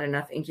there's not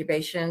enough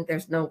incubation.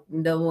 There's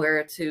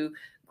nowhere to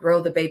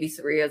grow the baby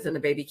Sarias and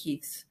the baby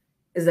Keiths.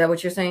 Is that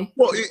what you're saying?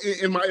 Well,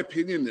 in my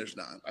opinion, there's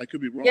not. I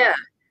could be wrong. Yeah.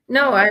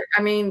 No, I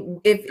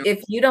mean,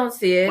 if you don't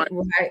see it,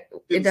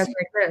 it doesn't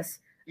exist.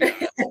 Yeah.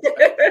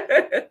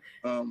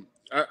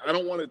 I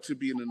don't want it to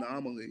be an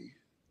anomaly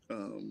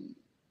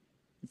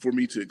for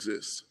me to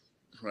exist,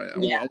 right? I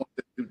want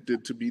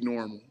it to be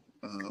normal,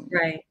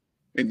 right?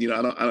 And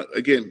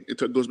again,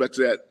 it goes back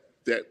to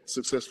that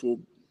successful,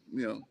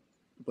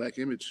 Black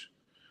image.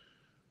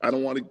 I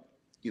don't want to,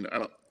 I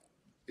don't.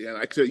 Yeah,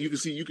 I tell you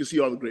can see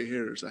all the gray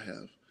hairs I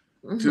have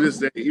to this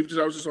day. Even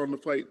I was just on the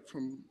flight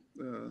from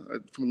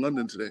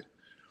London today.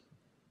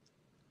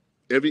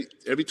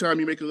 Every time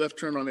you make a left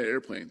turn on that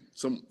airplane,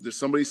 there's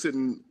somebody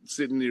sitting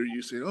near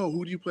you saying, "Oh,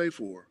 who do you play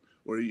for?"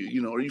 Or are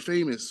you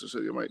famous? Or so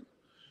I'm like,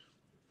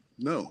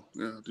 no,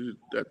 dude,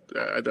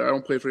 I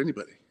don't play for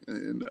anybody.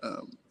 And I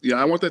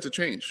want that to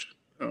change.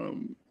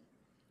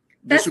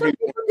 That's what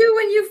people do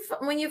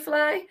when you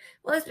fly.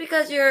 Well, it's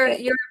because you're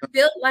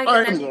built like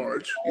I'm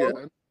large.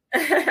 Yeah.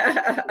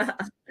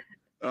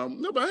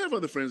 No, but I have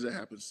other friends that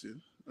happens to.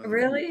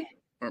 Really?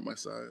 Aren't my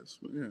size,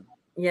 but yeah.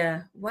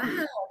 Yeah.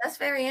 Wow, that's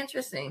very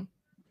interesting.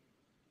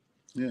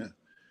 Yeah.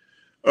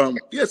 So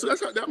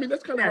that's how.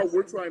 That's kind of how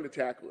we're trying to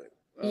tackle it.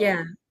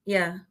 Yeah.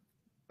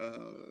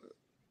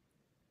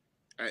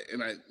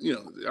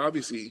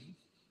 Obviously,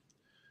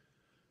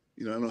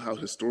 I don't know how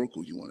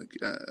historical you want to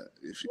get.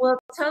 Well,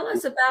 tell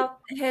us about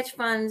hedge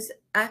funds.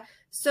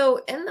 So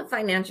in the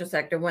financial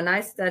sector, when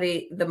I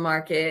study the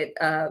market,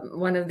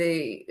 one of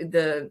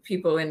the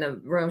people in the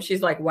room,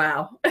 she's like,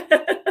 "Wow."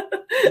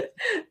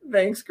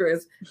 Thanks,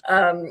 Chris.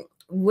 Because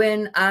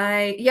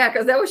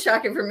that was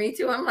shocking for me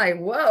too. I'm like,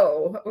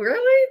 whoa,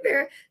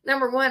 really?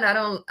 Number one, I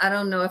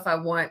don't know if I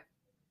want,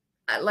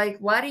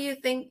 why do you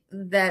think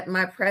that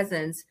my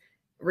presence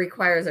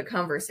requires a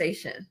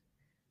conversation?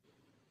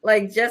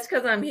 Like, just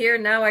because I'm here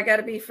now, I got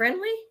to be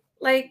friendly?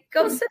 Like,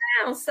 go sit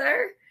down,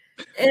 sir.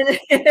 And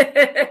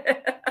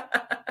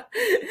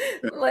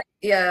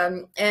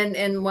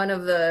and one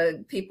of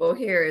the people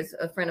here is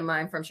a friend of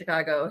mine from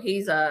Chicago.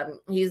 He's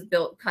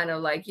built kind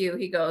of like you.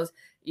 He goes,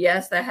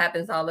 yes, that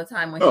happens all the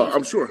time.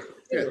 I'm sure.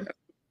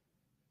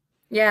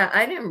 Yeah,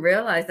 I didn't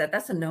realize that.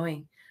 That's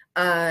annoying.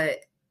 I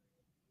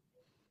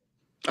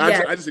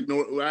just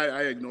ignore.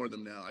 I ignore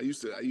them now. I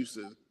used to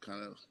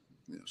kind of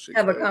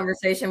have a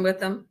conversation with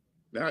them.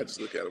 Now I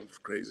just look at them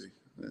crazy.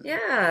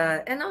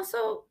 Yeah, and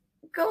also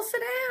go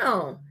sit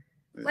down.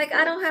 Yeah. Like,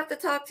 I don't have to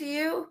talk to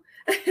you.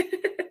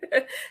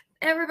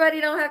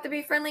 Everybody don't have to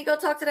be friendly. Go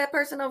talk to that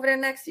person over there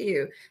next to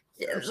you.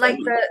 Absolutely. Like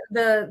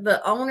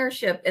the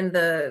ownership and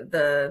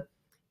the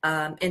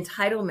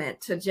entitlement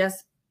to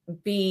just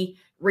be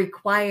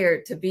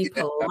required to be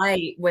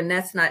polite when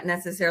that's not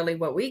necessarily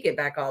what we get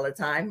back all the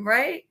time,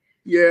 right?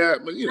 Yeah,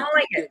 but I don't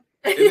like it.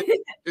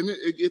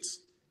 It's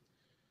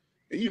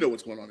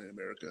what's going on in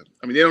America.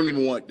 I mean, they don't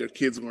even want their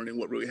kids learning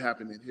what really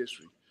happened in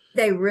history.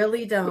 They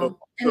really don't.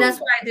 And that's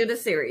why I do the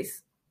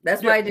series.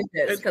 That's why I do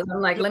this, because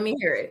I'm like, let me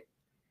hear it.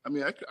 I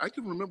mean, I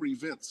can remember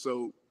events.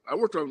 So I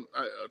worked on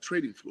a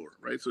trading floor,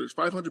 right? So there's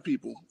 500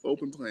 people,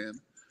 open plan.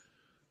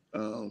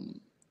 And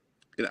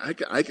I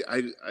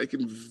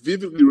can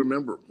vividly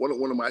remember one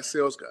of my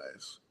sales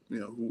guys,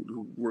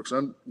 who worked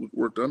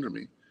under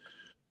me.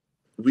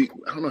 I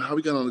don't know how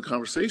we got on the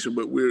conversation,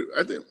 but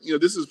I think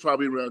this is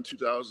probably around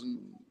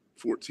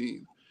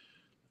 2014,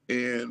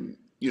 and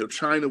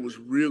China was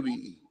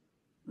really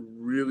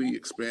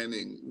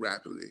expanding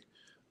rapidly.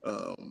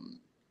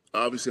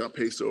 Obviously on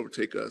pace to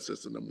overtake us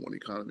as the #1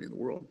 economy in the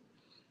world.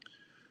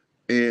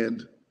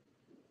 And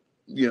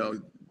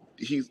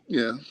he's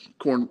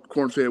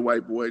corn-fed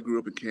white boy, grew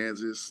up in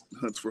Kansas,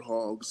 hunts for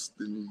hogs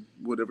and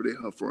whatever they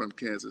hunt for in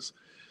Kansas.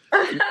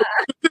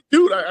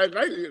 Dude, I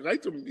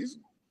liked him. He's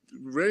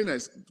very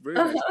nice, very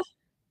nice.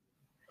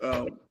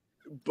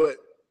 But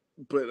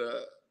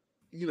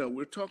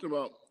we're talking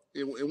about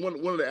in one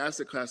of the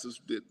asset classes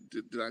that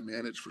I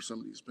managed for some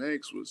of these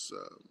banks was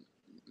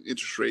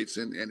interest rates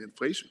and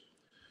inflation.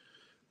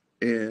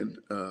 And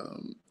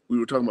we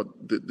were talking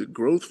about the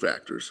growth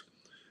factors,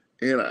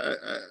 and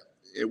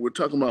we're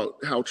talking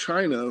about how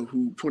China,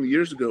 who 20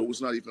 years ago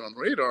was not even on the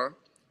radar,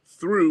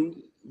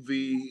 through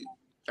the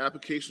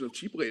application of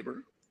cheap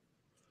labor,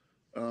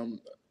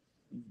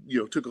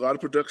 took a lot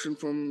of production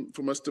from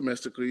us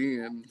domestically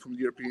and from the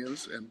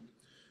Europeans, and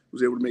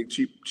was able to make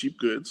cheap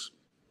goods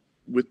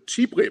with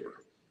cheap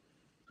labor.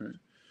 Right?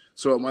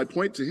 So my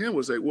point to him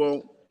was like,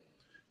 well,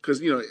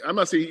 because I'm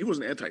not saying he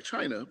wasn't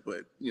anti-China,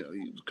 but he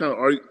kind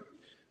of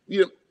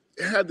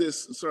had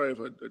this. Sorry if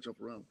I jump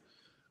around.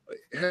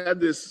 Had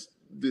this,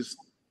 and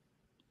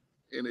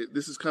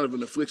this is kind of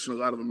an affliction a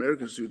lot of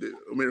Americans do, that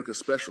America's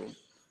special,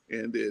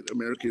 and that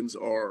Americans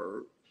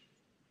are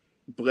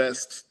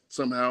blessed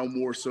somehow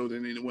more so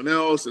than anyone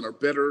else and are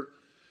better.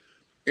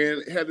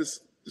 And had this.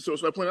 So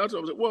I pointed out to him,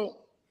 I was like,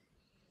 well,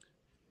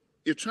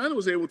 if China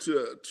was able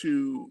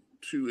to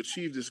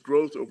achieve this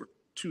growth over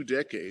 2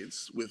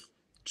 decades with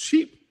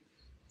cheap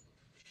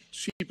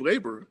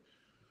labor,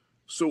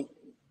 so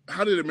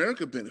how did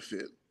America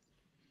benefit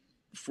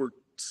for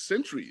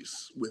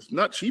centuries with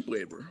not cheap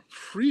labor,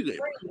 free labor?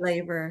 Free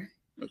labor.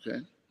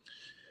 Okay.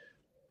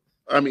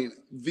 I mean,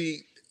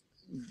 the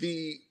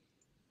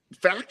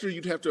factor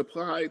you'd have to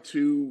apply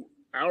to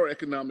our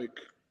economic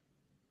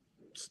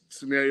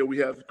scenario we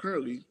have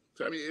currently,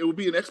 I mean, it would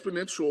be an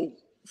exponential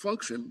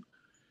function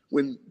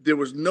when there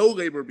was no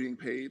labor being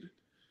paid,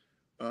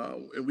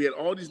 and we had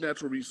all these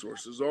natural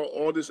resources,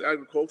 all this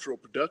agricultural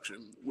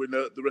production when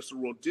the rest of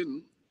the world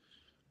didn't.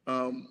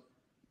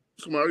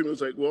 So my argument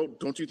was like, well,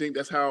 don't you think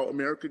that's how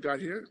America got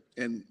here?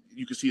 And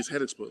you could see his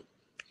head explode.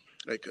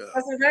 Like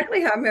that's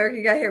exactly how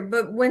America got here.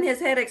 But when his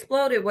head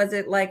exploded, was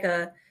it like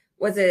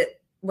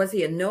was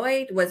he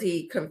annoyed? Was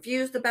he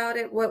confused about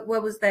it? What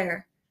was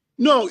there?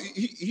 No,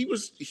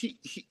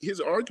 his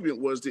argument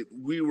was that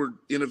we were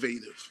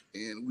innovative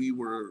and we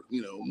were,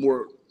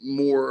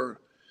 more,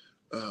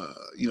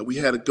 we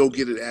had a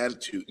go-get-it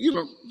attitude,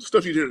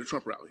 stuff you'd hear at a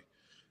Trump rally.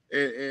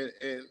 And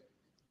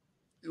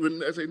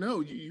when I say,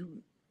 no,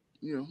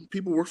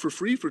 people work for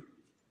free for,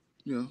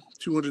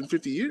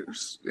 250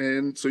 years.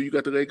 And so you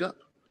got the leg up.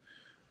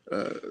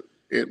 But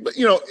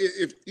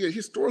if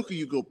historically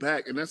you go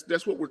back, and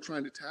that's what we're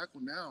trying to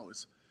tackle now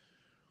is,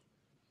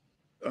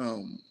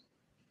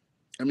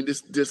 I mean,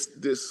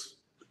 this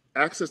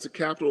access to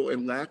capital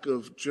and lack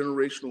of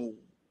generational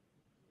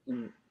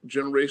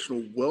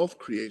wealth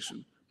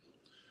creation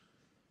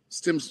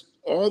stems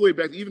all the way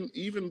back,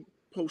 even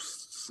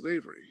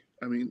post-slavery.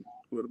 I mean,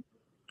 a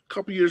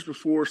couple years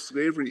before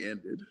slavery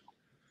ended,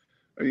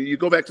 I mean, you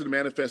go back to the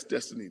Manifest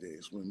Destiny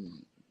days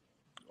when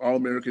all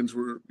Americans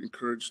were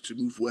encouraged to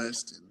move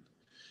west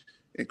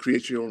and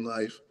create your own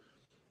life.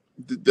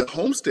 The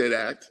Homestead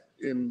Act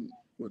in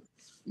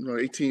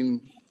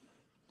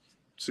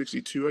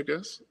 1862, I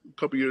guess, a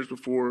couple years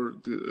before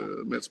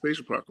the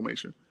Emancipation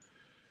Proclamation,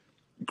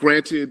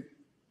 granted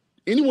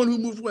anyone who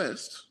moved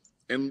west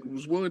and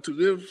was willing to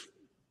live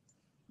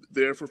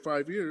there for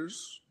 5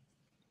 years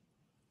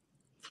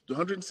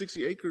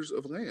 160 acres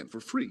of land for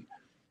free,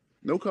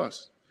 no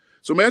cost.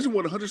 So imagine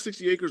what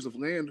 160 acres of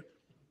land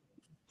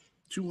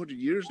 200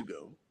 years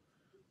ago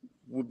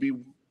were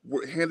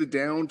handed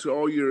down to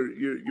all your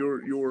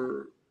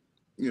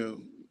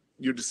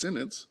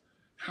descendants.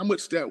 How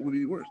much that would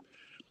be worth?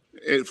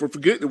 And for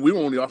forgetting that we were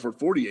only offered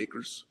 40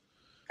 acres,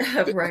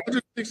 right?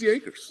 160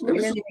 acres. And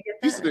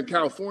this is in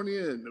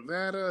California and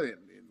Nevada and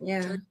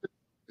Texas,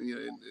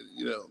 and,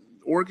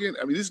 Oregon.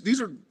 I mean,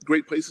 these are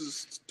great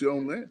places to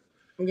own land.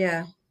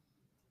 Yeah.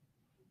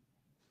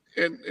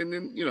 And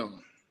then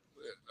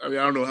I mean,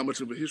 I don't know how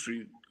much of a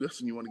history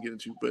lesson you want to get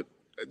into, but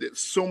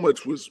so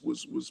much was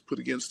put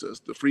against us.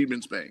 The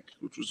Freedmen's Bank,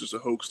 which was just a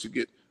hoax to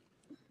get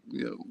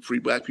free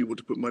black people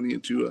to put money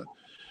into a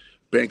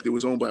bank that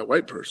was owned by a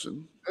white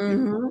person,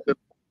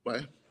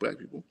 by black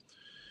people.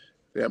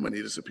 That money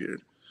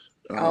disappeared.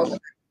 And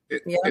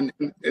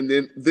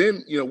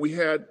then we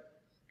had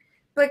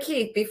But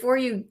Keith, before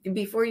you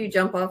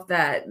jump off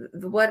that,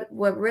 what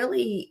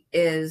really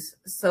is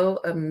so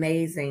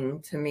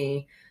amazing to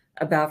me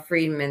about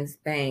Freedmen's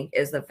Bank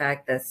is the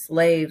fact that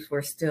slaves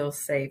were still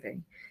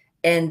saving,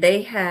 and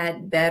they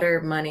had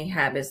better money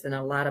habits than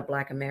a lot of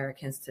Black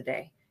Americans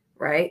today,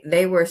 right?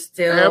 They were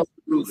still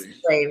Absolutely.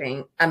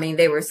 saving. I mean,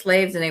 they were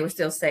slaves and they were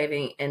still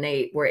saving, and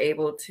they were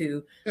able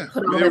to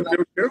put all they their were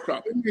money.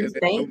 sharecropping. Freedmen's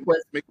Bank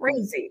was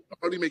crazy.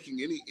 Hardly making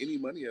any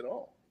money at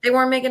all. They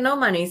weren't making no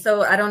money.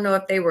 So I don't know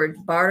if they were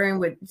bartering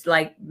with,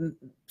 like,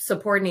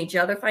 supporting each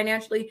other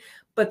financially,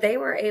 but they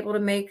were able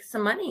to make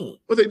some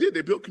money. Well, they did.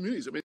 They built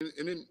communities. I mean,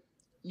 and then,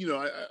 you know,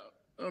 I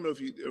don't know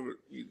if you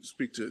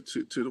speak to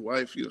the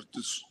wife. You know,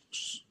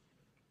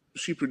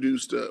 she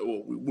produced,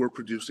 or we were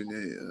producing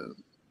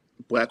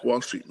a Black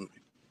Wall Street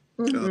movie.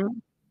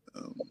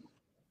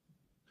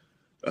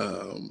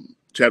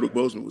 Chadwick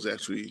Boseman was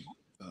actually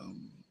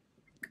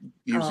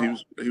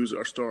he was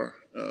our star.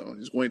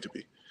 He's going to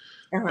be.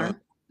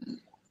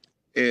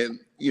 And,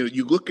 you know,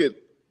 you look at,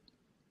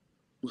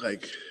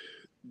 like,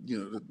 you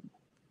know,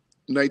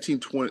 the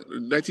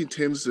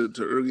 1910s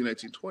to early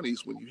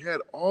 1920s, when you had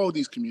all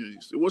these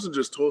communities. It wasn't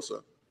just Tulsa,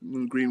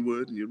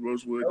 Greenwood, and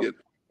Rosewood,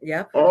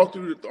 all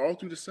through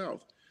the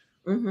South.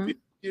 50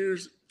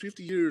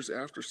 years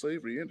after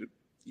slavery ended,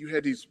 you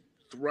had these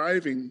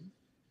thriving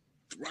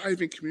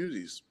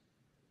communities,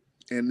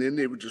 and then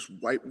they were just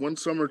wiped. One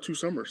summer, 2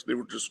 summers, they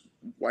were just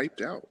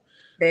wiped out.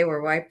 They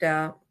were wiped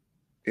out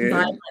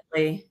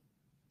violently.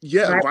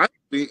 Yeah,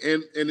 violently,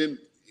 and then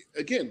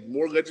again,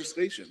 more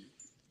legislation.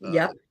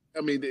 I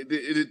mean,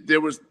 there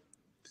were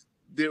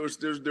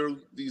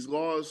these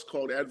laws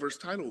called adverse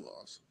title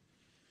laws,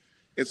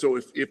 and so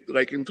if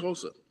like in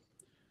Tulsa,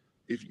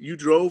 if you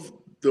drove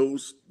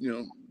those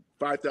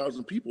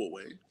 5,000 people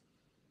away,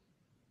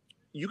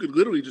 you could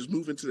literally just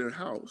move into their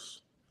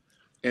house,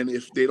 and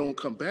if they don't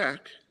come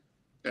back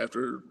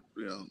after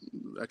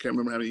I can't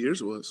remember how many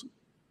years it was,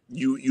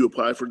 you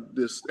apply for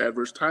this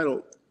adverse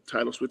title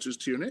switches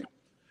to your name.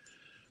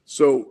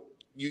 So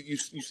you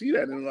see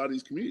that in a lot of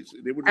these communities.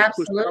 They were just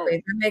absolutely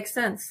that makes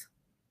sense.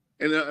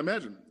 And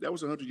imagine that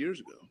was 100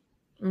 years ago.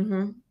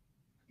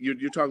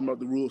 You're talking about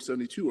the rule of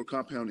 72 or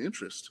compound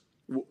interest.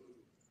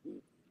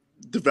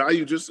 The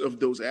value just of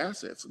those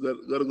assets,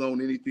 let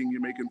alone anything you're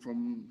making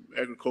from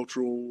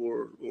agricultural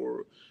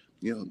or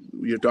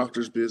your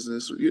doctor's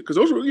business, because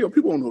those are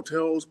people own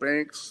hotels,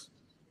 banks,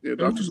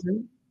 doctors.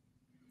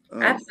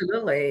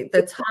 Absolutely.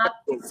 The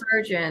top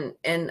surgeon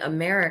in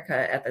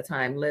America at the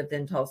time lived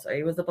in Tulsa.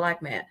 He was a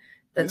Black man.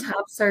 The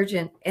top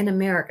surgeon in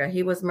America.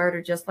 He was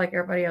murdered just like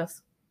everybody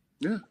else.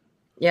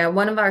 Yeah.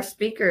 One of our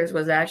speakers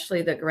was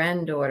actually the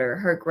granddaughter.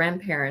 Her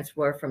grandparents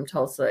were from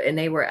Tulsa, and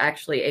they were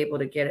actually able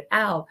to get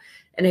out.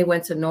 And they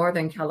went to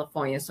Northern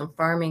California, some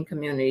farming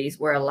communities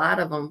where a lot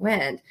of them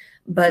went,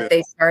 but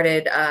they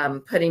started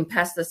putting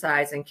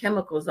pesticides and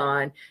chemicals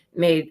on,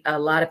 made a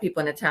lot of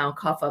people in the town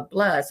cough up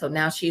blood. So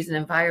now she's an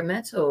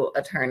environmental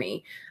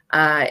attorney,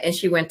 and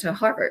she went to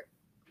Harvard.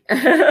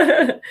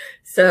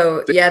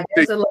 So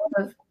there's a lot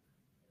of,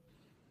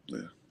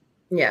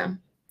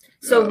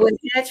 So with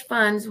hedge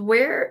funds,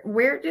 where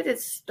did it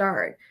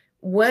start?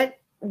 What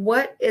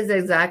is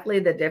exactly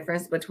the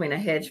difference between a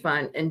hedge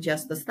fund and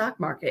just the stock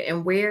market,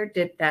 and where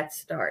did that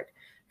start?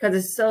 Because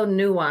it's so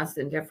nuanced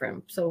and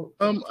different. So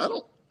I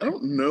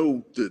don't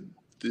know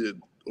the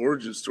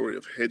origin story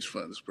of hedge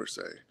funds per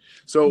se.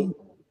 So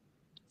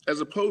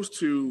as opposed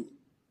to,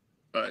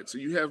 all right, so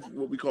you have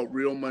what we call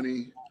real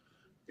money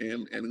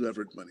and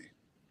levered money.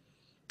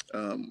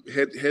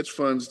 Hedge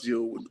funds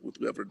deal with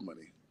levered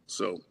money.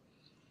 So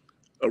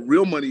a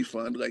real money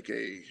fund like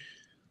a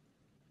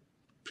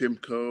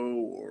PIMCO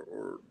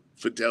or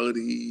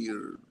Fidelity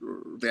or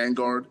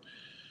Vanguard,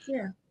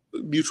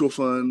 mutual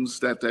funds,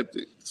 that type of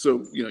thing.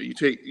 So you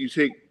take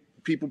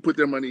people put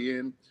their money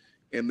in,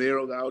 and they're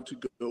allowed to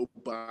go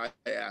buy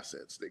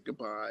assets. They can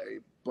buy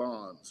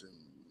bonds and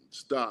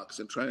stocks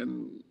and try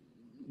and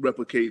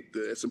replicate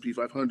the S&P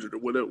 500 or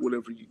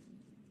whatever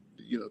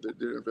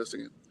they're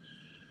investing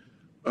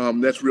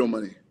in. That's real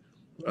money.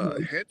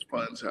 Hedge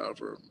funds,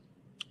 however,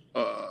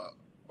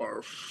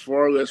 are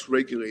far less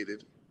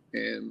regulated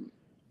and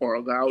are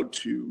allowed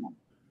to.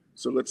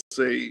 So let's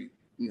say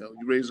you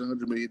raise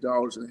 $100 million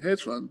in a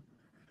hedge fund.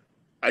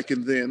 I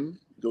can then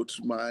go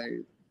to my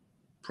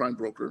prime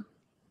broker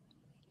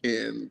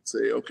and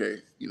say, okay,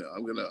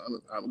 I'm gonna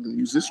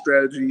use this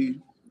strategy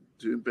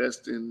to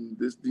invest in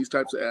these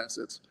types of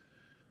assets,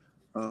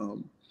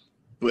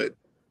 but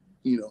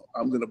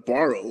I'm gonna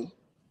borrow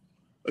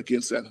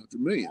against that $100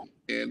 million,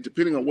 and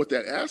depending on what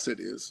that asset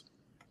is,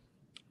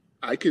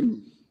 I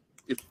can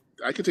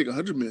take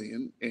 $100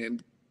 million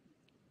and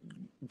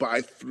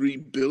buy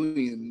 $3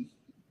 billion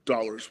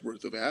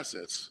worth of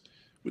assets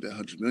with that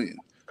 $100 million.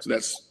 So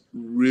that's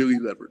really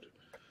levered.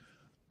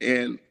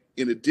 And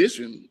in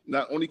addition,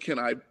 not only can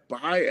I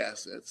buy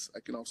assets, I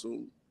can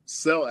also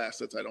sell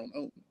assets I don't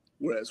own.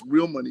 Whereas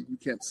real money, you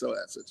can't sell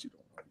assets you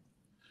don't own.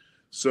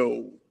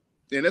 So,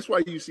 and that's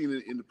why you've seen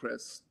it in the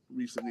press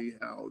recently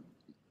how,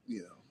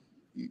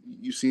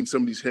 you've seen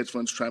some of these hedge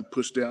funds try and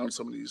push down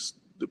some of these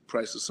the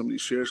price of some of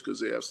these shares because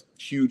they have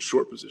huge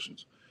short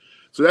positions.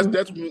 So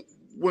that's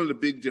one of the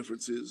big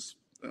differences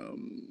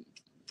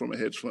from a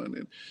hedge fund.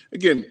 And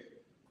again,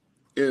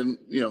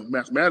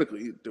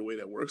 mathematically, the way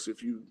that works,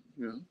 if you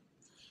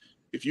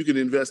can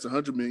invest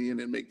 100 million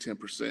and make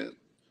 10%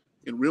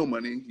 in real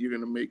money, you're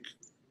going to make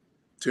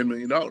 $10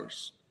 million.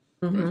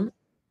 Right?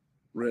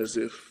 Whereas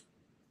if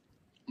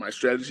my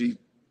strategy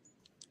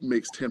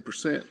makes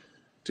 10%,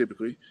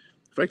 typically,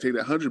 if I take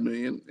that 100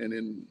 million and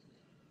then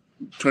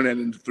turn that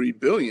into 3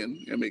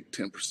 billion and make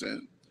 10%,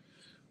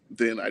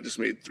 then I just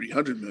made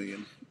 300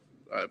 million.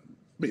 I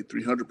made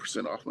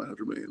 300% off my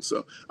 100 million.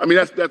 So, I mean,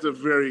 that's a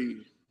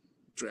very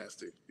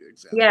drastic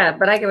example. Yeah,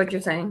 but I get what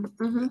you're saying.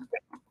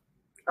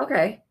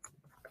 Okay.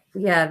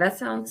 Yeah, that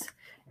sounds,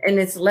 and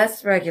it's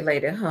less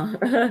regulated,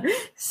 huh?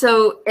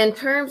 So in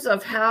terms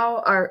of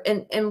how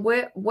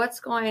what's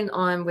going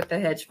on with the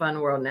hedge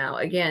fund world now?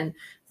 Again,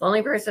 the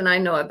only person I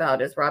know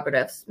about is Robert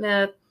F.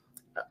 Smith.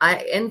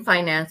 In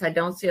finance, I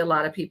don't see a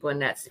lot of people in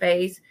that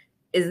space.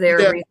 Is there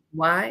a reason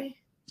why?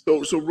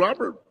 So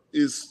Robert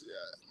is,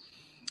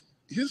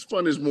 his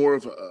fund is more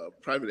of a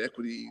private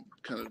equity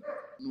kind of,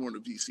 more in the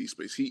VC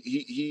space.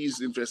 He's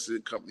invested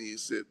in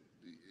companies that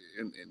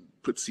and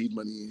put seed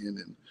money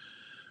in,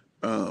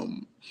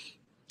 and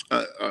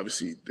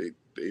obviously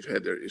they've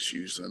had their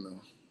issues. I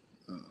know,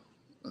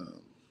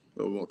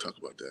 but we won't talk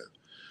about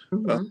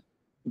that.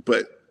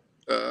 But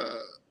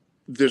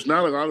there's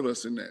not a lot of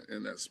us in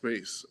that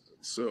space.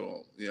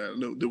 So yeah,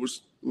 no, there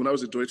was, when I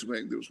was at Deutsche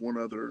Bank, there was one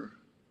other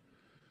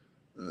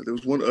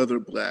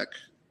black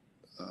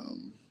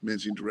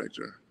managing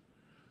director.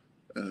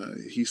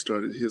 He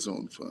started his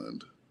own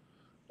fund.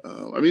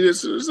 I mean,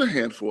 there's a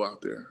handful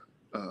out there.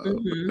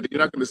 But you're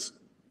not going to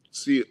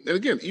see it. And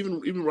again,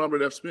 even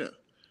Robert F. Smith,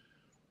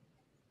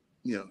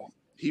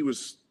 he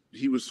was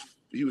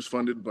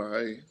funded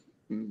by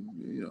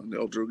an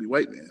elderly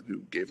white man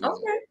who gave him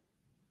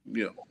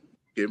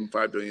gave him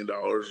 $5 billion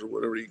or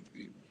whatever, $2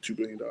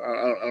 billion.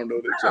 I don't know.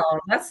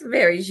 Wow, that's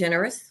very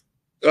generous.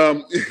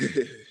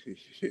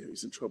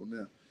 He's in trouble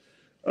now.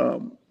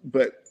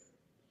 But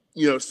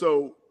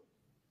so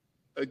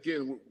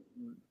again,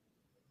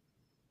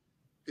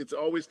 it's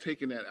always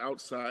taking that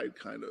outside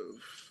kind of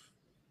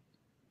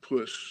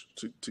push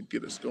to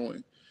get us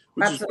going,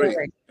 which Absolutely. is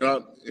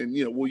great. And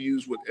we'll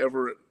use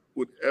whatever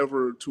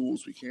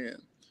tools we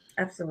can.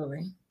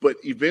 Absolutely. But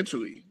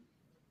eventually,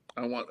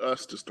 I want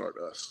us to start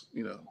us.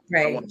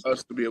 Right. I want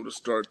us to be able to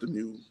start the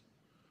new,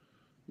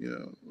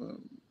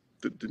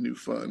 the new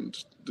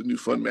fund, the new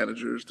fund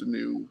managers, the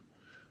new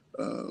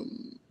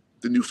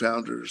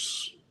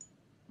founders,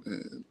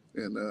 and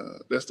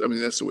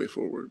that's the way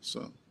forward.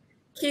 So,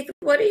 Keith,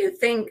 what do you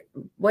think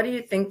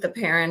the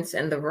parents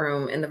in the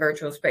room, in the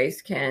virtual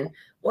space,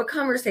 what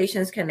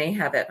conversations can they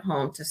have at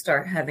home to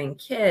start having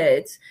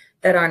kids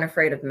that aren't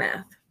afraid of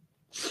math?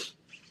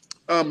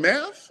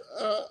 Math?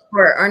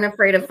 Or aren't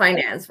afraid of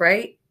finance,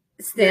 right?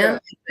 STEM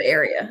is the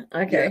area.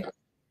 Okay.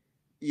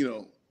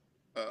 Yeah.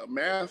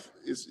 Math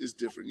is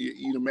different.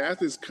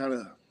 Math is kind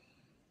of,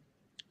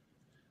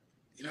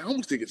 I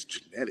almost think it's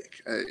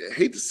genetic. I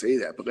hate to say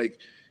that, but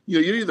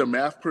you're either a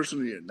math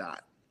person or you're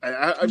not.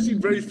 I've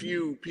seen very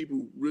few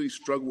people really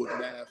struggle with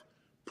math,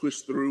 push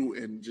through,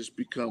 and just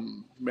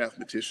become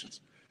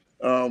mathematicians.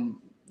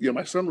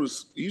 My son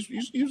was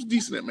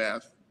decent at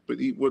math, but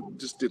he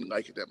just didn't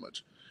like it that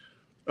much.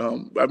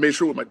 I made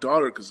sure with my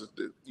daughter, because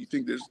you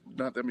think there's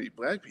not that many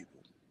black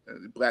people,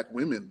 black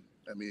women.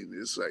 I mean,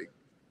 it's like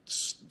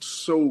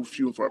so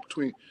few and far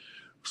between.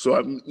 So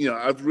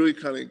I've really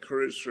kind of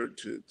encouraged her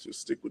to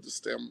stick with the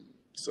STEM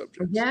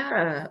subjects.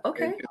 Yeah.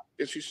 Okay.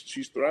 And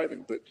she's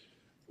thriving, but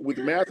with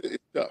math,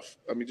 it's tough.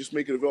 I mean, just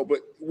make it available.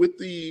 But with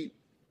the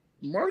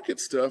market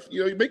stuff,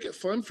 you make it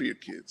fun for your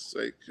kids.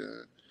 Like,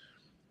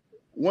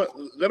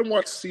 let them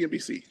watch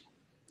CNBC.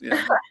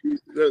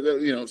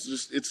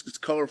 It's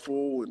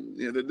colorful, and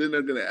then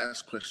they're going to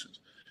ask questions.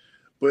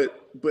 But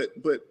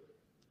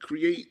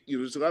create.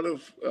 There's a lot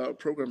of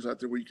programs out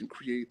there where you can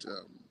create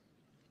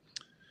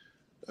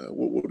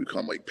what we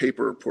call them, like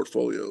paper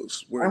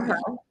portfolios, where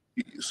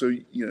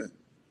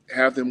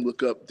have them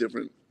look up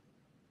different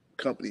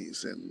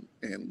companies and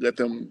let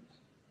them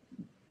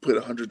put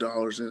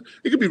 $100 in.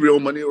 It could be real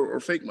money or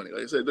fake money.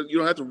 Like I said, you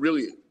don't have to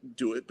really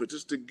do it, but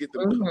just to get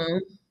them,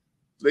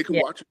 they can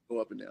watch it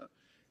go up and down.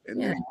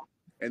 And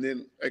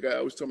then like I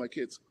always tell my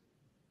kids,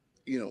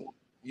 you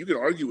can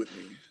argue with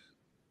me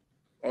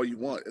all you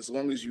want, as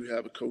long as you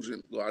have a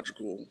cogent,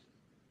 logical,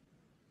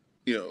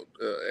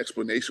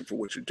 explanation for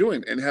what you're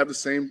doing, and have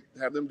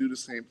them do the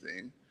same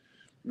thing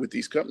with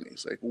these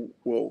companies. Like,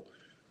 well,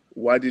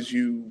 why did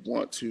you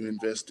want to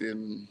invest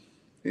in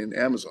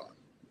Amazon?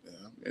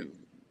 And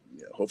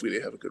hopefully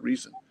they have a good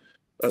reason.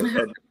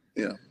 Other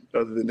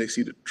than they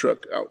see the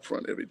truck out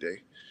front every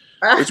day,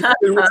 which is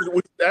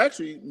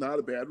actually not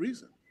a bad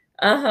reason.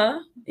 Yeah,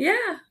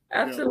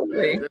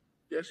 absolutely. That's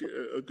actually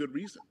a good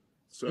reason.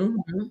 So,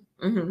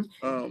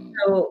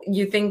 so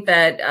you think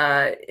that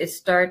it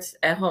starts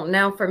at home?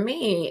 Now, for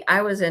me,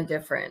 I was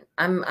indifferent.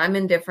 I'm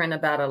indifferent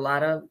about a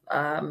lot of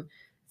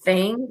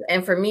things.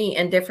 And for me,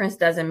 indifference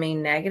doesn't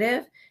mean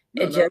negative.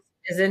 No, It just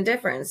is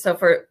indifference. So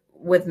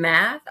with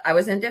math, I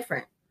was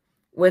indifferent.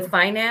 With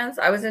finance,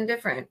 I was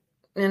indifferent.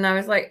 And I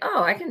was like,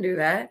 oh, I can do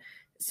that.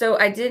 So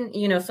I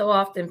didn't, so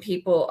often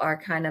people are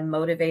kind of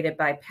motivated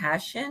by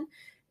passion.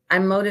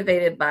 I'm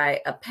motivated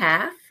by a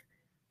path.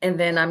 And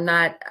then I'm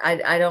not,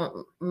 I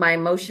don't, my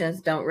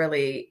emotions don't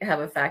really have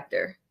a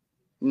factor.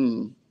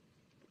 Mm.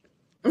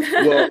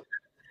 Well,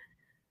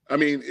 I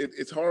mean,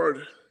 it's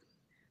hard,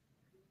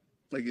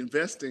 like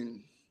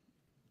investing,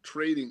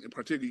 trading in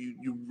particular,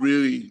 you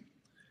really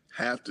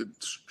have to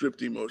strip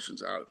the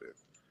emotions out of it.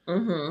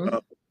 Mm-hmm.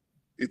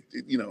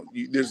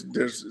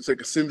 There's it's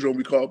like a syndrome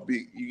we call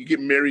you get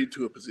married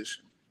to a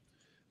position.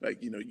 Like,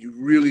 you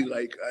really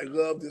like, I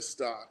love this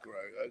stock,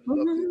 right? I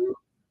love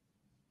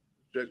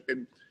this.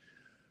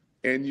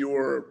 And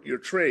your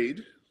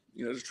trade,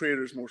 as a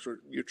trader is more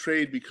your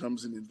trade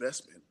becomes an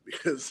investment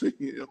because,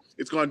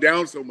 it's gone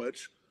down so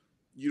much,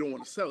 you don't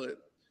want to sell it.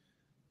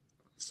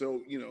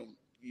 So,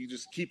 you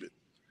just keep it.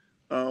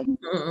 And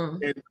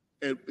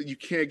you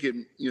can't get,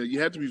 you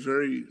have to be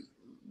very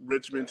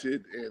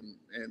regimented and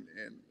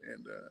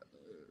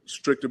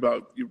strict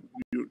about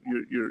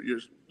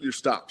your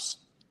stops.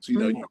 So,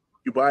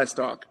 you buy a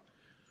stock,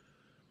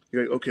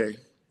 you're like, okay,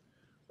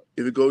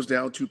 if it goes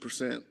down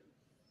 2%,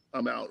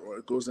 I'm out, or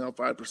it goes down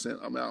 5%,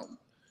 I'm out.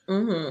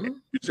 Mm-hmm.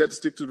 You just have to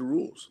stick to the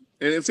rules.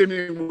 And the same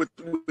thing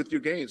with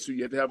your gains. So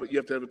you have to have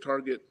a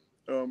target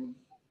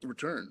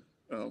return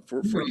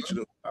for each of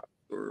those stocks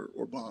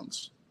or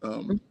bonds.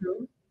 And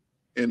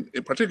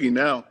particularly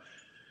now,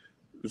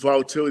 the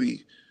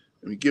volatility.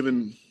 I mean,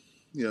 given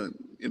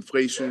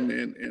inflation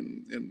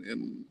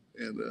and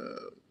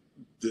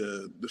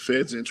the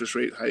Fed's interest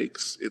rate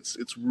hikes,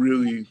 it's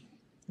really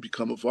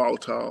become a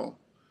volatile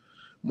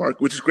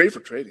market, which is great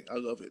for trading. I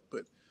love it,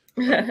 but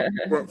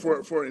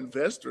for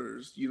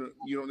investors, you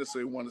don't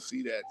necessarily want to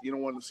see that. You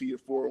don't want to see your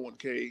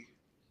 401k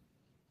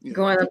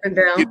going up and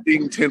down,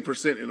 getting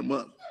 10% in a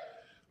month.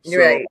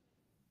 Right.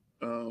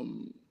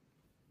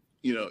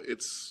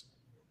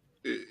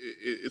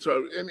 It's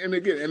hard. And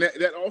again, and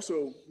that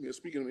also,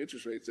 speaking of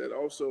interest rates, that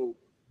also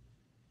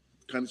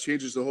kind of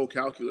changes the whole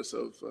calculus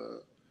of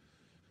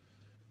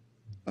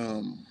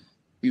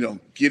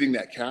getting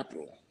that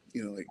capital.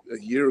 Like a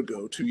year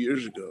ago, 2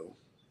 years ago,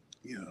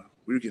 we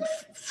were getting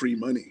free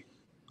money.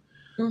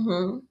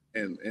 Mm-hmm.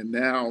 And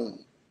now,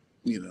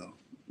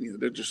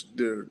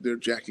 they're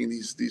jacking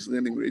these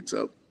lending rates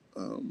up,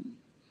 and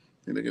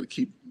they're going to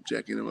keep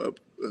jacking them up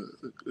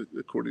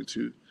according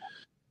to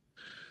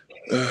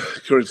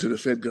the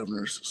Fed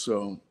governors.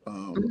 So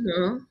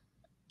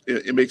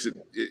it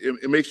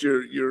makes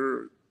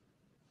your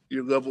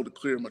level to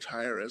clear much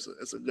higher as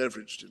a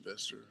leveraged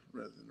investor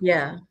rather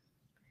than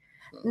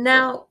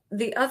Now,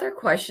 the other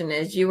question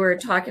is, you were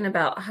talking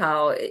about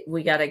how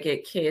we got to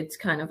get kids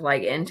kind of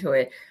like into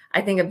it.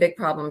 I think a big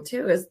problem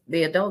too is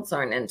the adults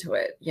aren't into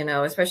it,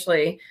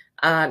 especially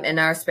in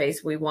our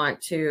space. We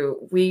want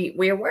to, we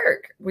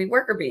work, we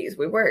worker bees,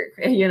 we work,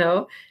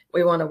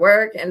 we want to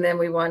work and then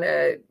we want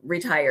to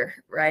retire,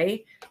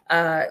 right?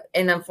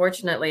 And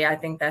unfortunately, I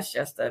think that's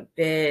just a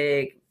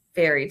big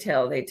fairy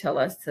tale. They tell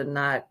us to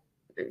not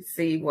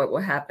see what will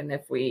happen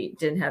if we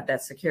didn't have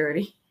that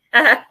security.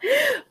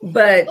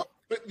 But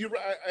you're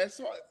right. I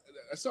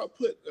saw it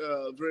put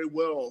very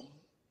well.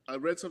 I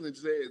read something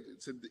today.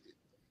 It said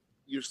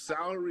your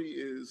salary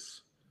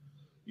is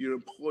your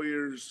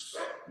employer's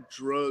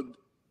drug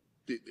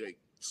that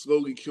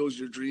slowly kills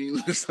your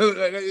dreams.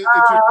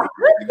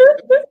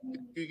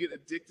 You get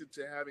addicted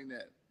to having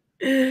that.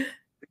 Yeah,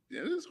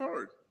 it is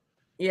hard.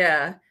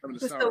 Yeah.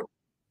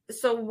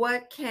 So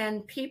what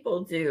can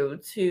people do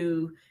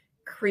to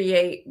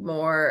create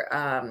more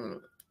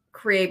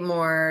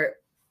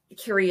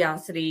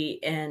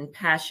curiosity and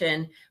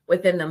passion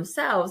within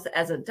themselves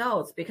as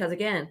adults? Because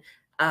again,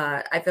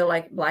 I feel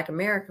like Black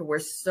America, we're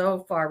so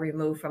far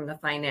removed from the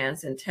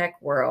finance and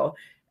tech world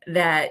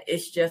that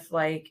it's just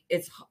like,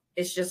 it's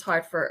just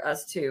hard for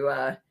us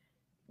to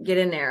get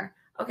in there.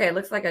 Okay, it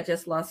looks like I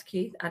just lost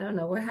Keith. I don't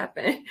know what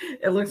happened.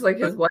 It looks like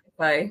his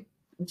Wi-Fi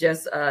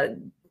just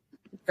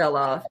fell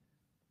off.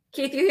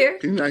 Keith, you here?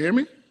 Can you not hear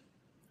me?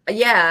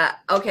 Yeah.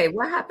 Okay,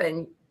 what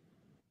happened?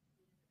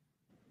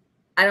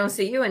 I don't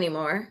see you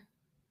anymore.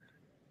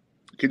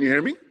 Can you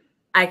hear me?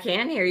 I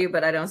can hear you,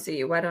 but I don't see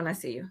you. Why don't I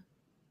see you?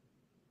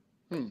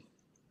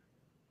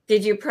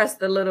 Did you press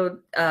the little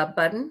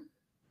button?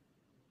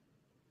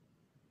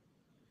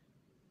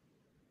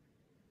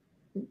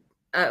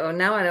 Oh,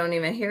 now I don't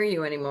even hear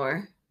you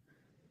anymore.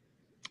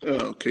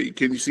 Okay.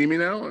 Can you see me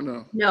now or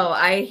no? No,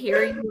 I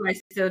hear you. I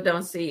still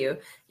don't see you.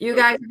 You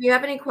guys, if you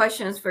have any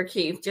questions for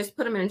Keith, just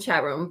put them in the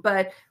chat room.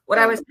 But what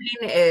I was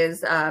saying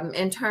is,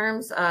 in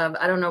terms of,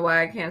 I don't know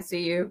why I can't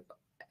see you,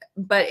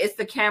 but it's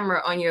the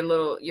camera on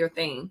your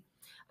thing.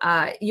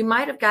 You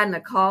might have gotten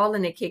a call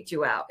and it kicked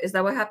you out. Is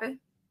that what happened?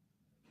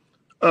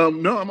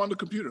 No, I'm on the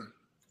computer.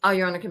 Oh,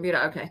 you're on the computer.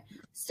 Okay.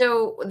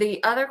 So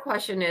the other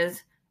question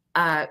is,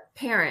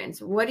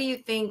 parents, what do you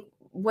think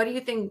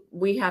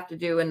we have to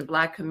do in the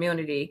Black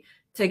community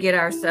to get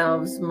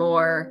ourselves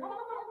more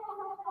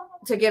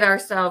to get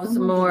ourselves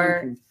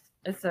more,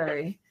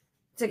 sorry,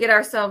 to get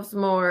ourselves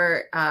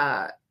more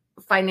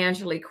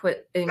financially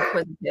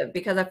inquisitive,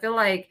 because I feel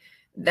like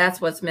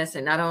that's what's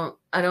missing. I don't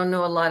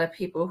know a lot of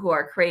people who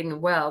are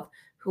creating wealth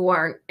who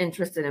aren't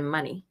interested in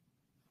money.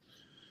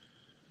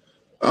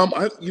 I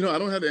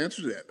don't have the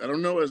answer to that. I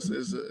don't know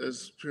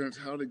as parents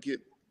how to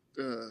get.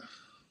 I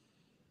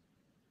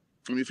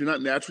mean, if you're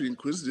not naturally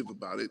inquisitive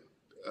about it,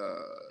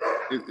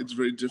 it's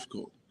very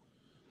difficult.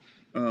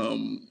 But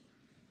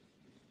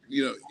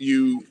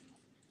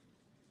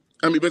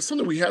it's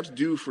something we have to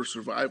do for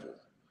survival.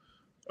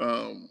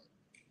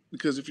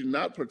 Because if you're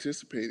not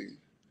participating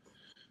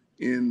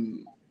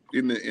in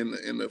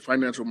the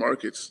financial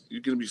markets,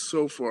 you're going to be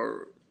so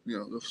far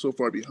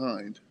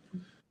behind.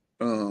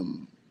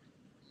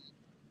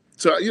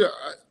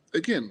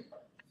 Again,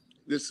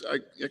 I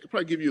could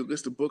probably give you a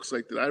list of books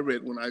like that I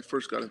read when I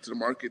first got into the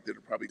market that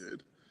are probably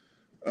good.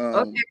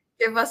 Okay,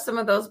 give us some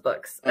of those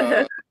books.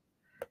 I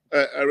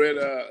read.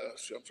 I'm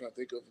trying to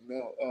think of them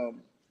now.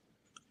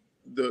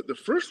 The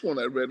first one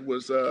I read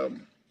was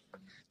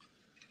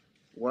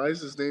why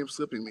is his name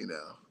slipping me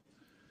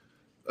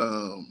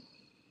now?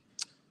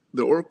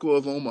 The Oracle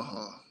of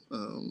Omaha.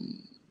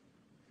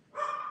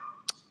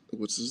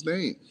 What's his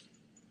name?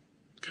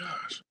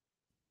 Gosh.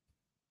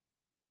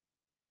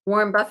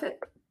 Warren Buffett.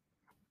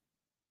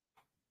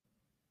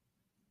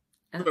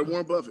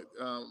 Warren Buffett.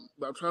 I'm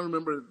trying to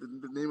remember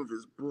the name of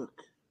his book.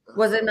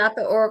 Was it not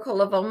the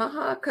Oracle of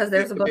Omaha? Because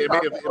there's a book.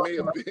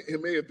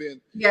 It may have been.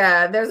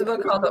 Yeah, there's a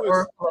book called The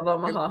Oracle of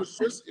Omaha.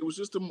 It was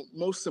just the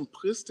most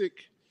simplistic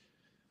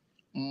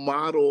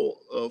model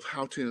of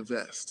how to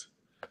invest.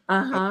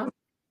 And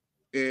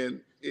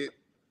it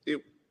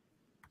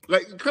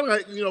like kind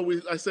of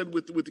like I said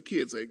with the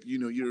kids, like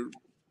you're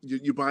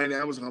buying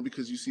Amazon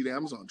because you see the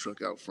Amazon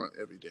truck out front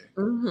every day.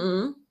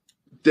 Mm-hmm.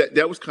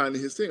 That was kind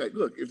of his thing. Like,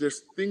 look, if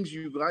there's things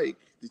you like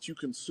that you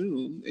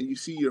consume and you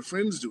see your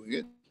friends doing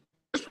it,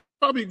 it's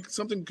probably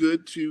something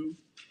good to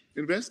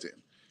invest in.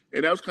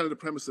 And that was kind of the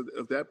premise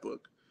of that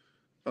book.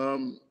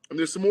 And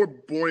there's some more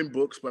boring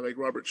books by like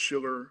Robert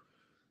Shiller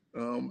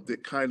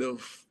that kind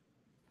of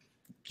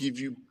give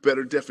you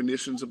better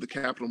definitions of the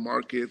capital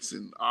markets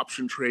and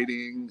option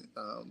trading.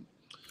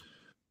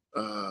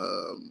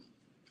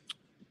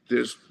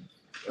 There's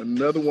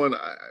another one.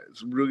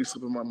 It's really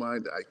slipping my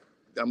mind.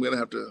 I'm gonna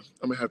have to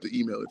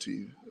email it to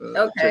you.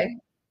 Okay.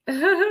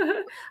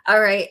 All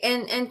right.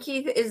 And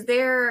Keith, is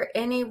there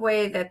any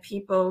way that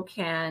people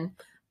can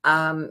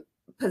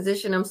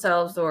position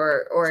themselves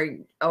or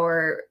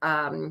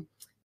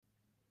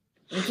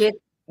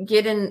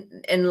get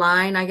in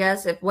line, I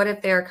guess, what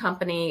if they're a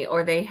company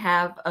or they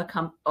have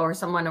or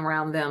someone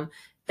around them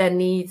that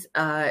needs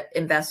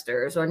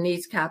investors or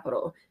needs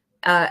capital?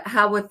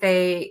 How would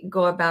they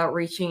go about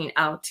reaching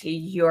out to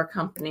your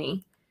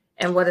company,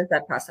 and what is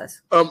that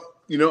process?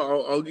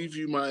 I'll give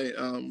you my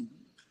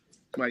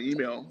my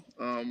email,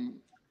 and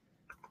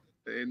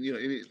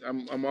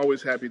I'm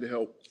always happy to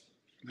help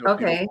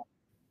okay people.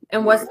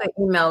 And what's the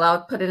email?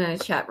 I'll put it in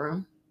the chat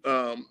room.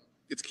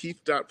 It's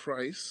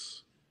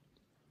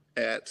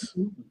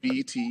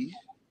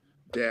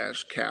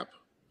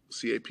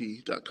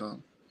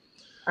keith.price@bt-cap.com.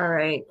 All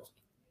right.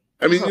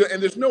 I mean,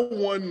 and there's no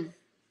one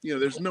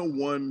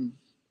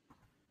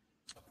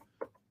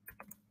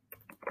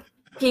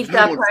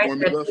Keith.price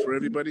formula for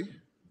everybody.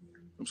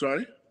 I'm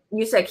sorry?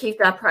 You said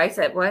Keith.price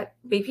at what?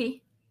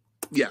 BP?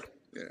 Yeah.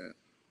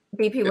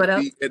 BP, what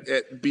else?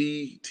 At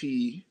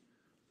BT,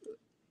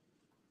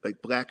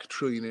 like Black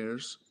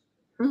Trillionaires,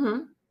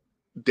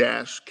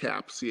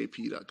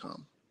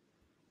 -cap.com.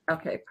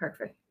 Okay,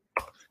 perfect.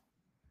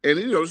 And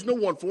there's no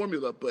one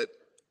formula, but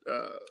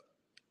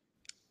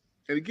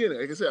and again,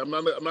 like I said, I'm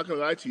not gonna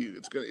lie to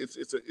you.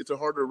 It's a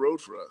harder road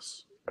for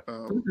us,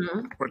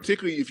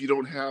 particularly if you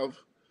don't have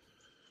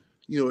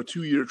a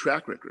 2-year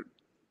track record.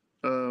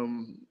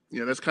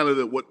 That's kind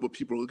of what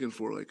people are looking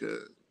for, like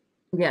a.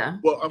 Yeah.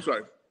 Well, I'm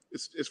sorry.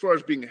 As far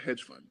as being a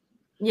hedge fund.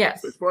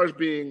 Yes. But as far as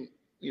being,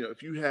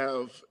 if you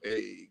have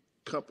a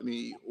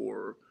company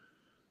or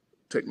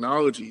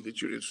technology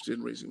that you're interested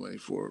in raising money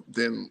for,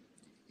 then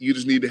you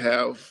just need to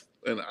have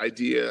an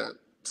idea,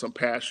 some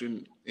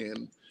passion,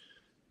 and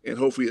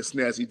hopefully a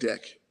snazzy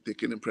deck that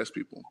can impress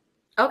people.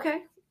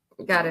 Okay,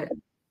 got it.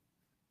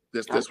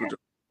 That's what you're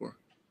looking for.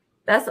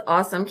 That's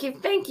awesome,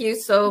 Keith. Thank you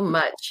so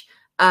much.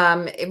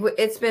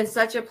 It's been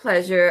such a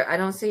pleasure. I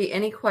don't see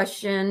any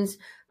questions.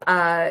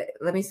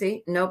 Let me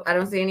see. Nope, I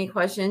don't see any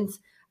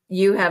questions.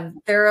 You have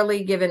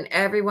thoroughly given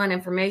everyone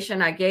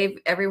information. I gave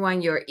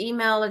everyone your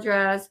email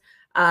address.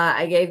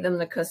 I gave them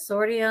the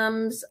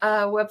consortium's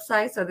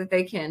website so that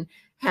they can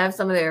have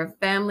some of their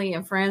family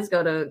and friends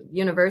go to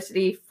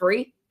university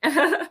free.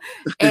 And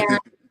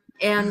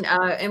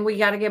we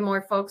got to get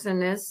more folks in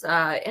this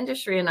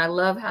industry. And I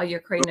love how you're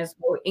creating this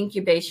whole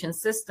incubation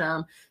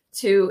system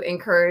to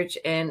encourage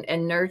and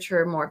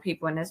nurture more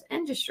people in this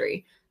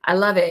industry. I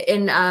love it.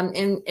 And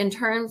in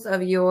terms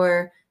of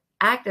your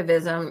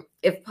activism,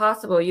 if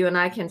possible, you and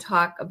I can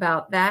talk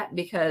about that,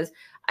 because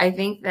I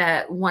think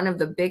that one of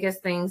the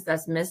biggest things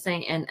that's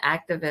missing in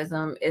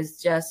activism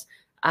is just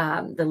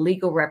the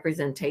legal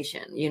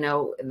representation. You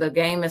know, the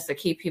game is to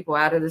keep people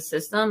out of the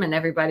system, and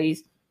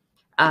everybody's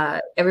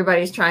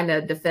trying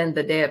to defend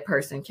the dead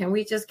person. Can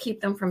we just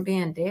keep them from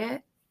being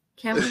dead?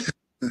 Can we?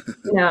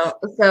 No.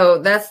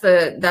 So that's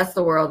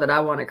the world that I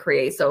want to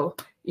create. So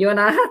you and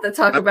I have to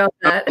talk about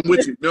that. I'm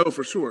with you. No,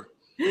 for sure.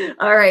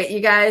 All right, you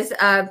guys.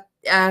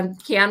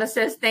 Kiana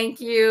says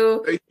thank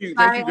you. Thank you.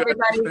 Bye, Thank you guys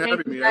everybody. for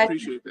having me. I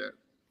appreciate that.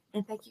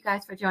 And thank you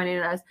guys for joining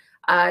us.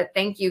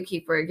 Thank you,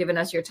 Keith, for giving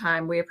us your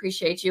time. We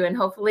appreciate you. And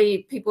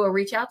hopefully people will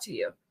reach out to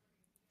you.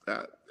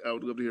 I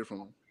would love to hear from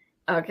them.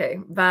 Okay.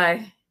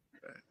 Bye.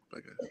 Bye,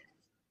 guys.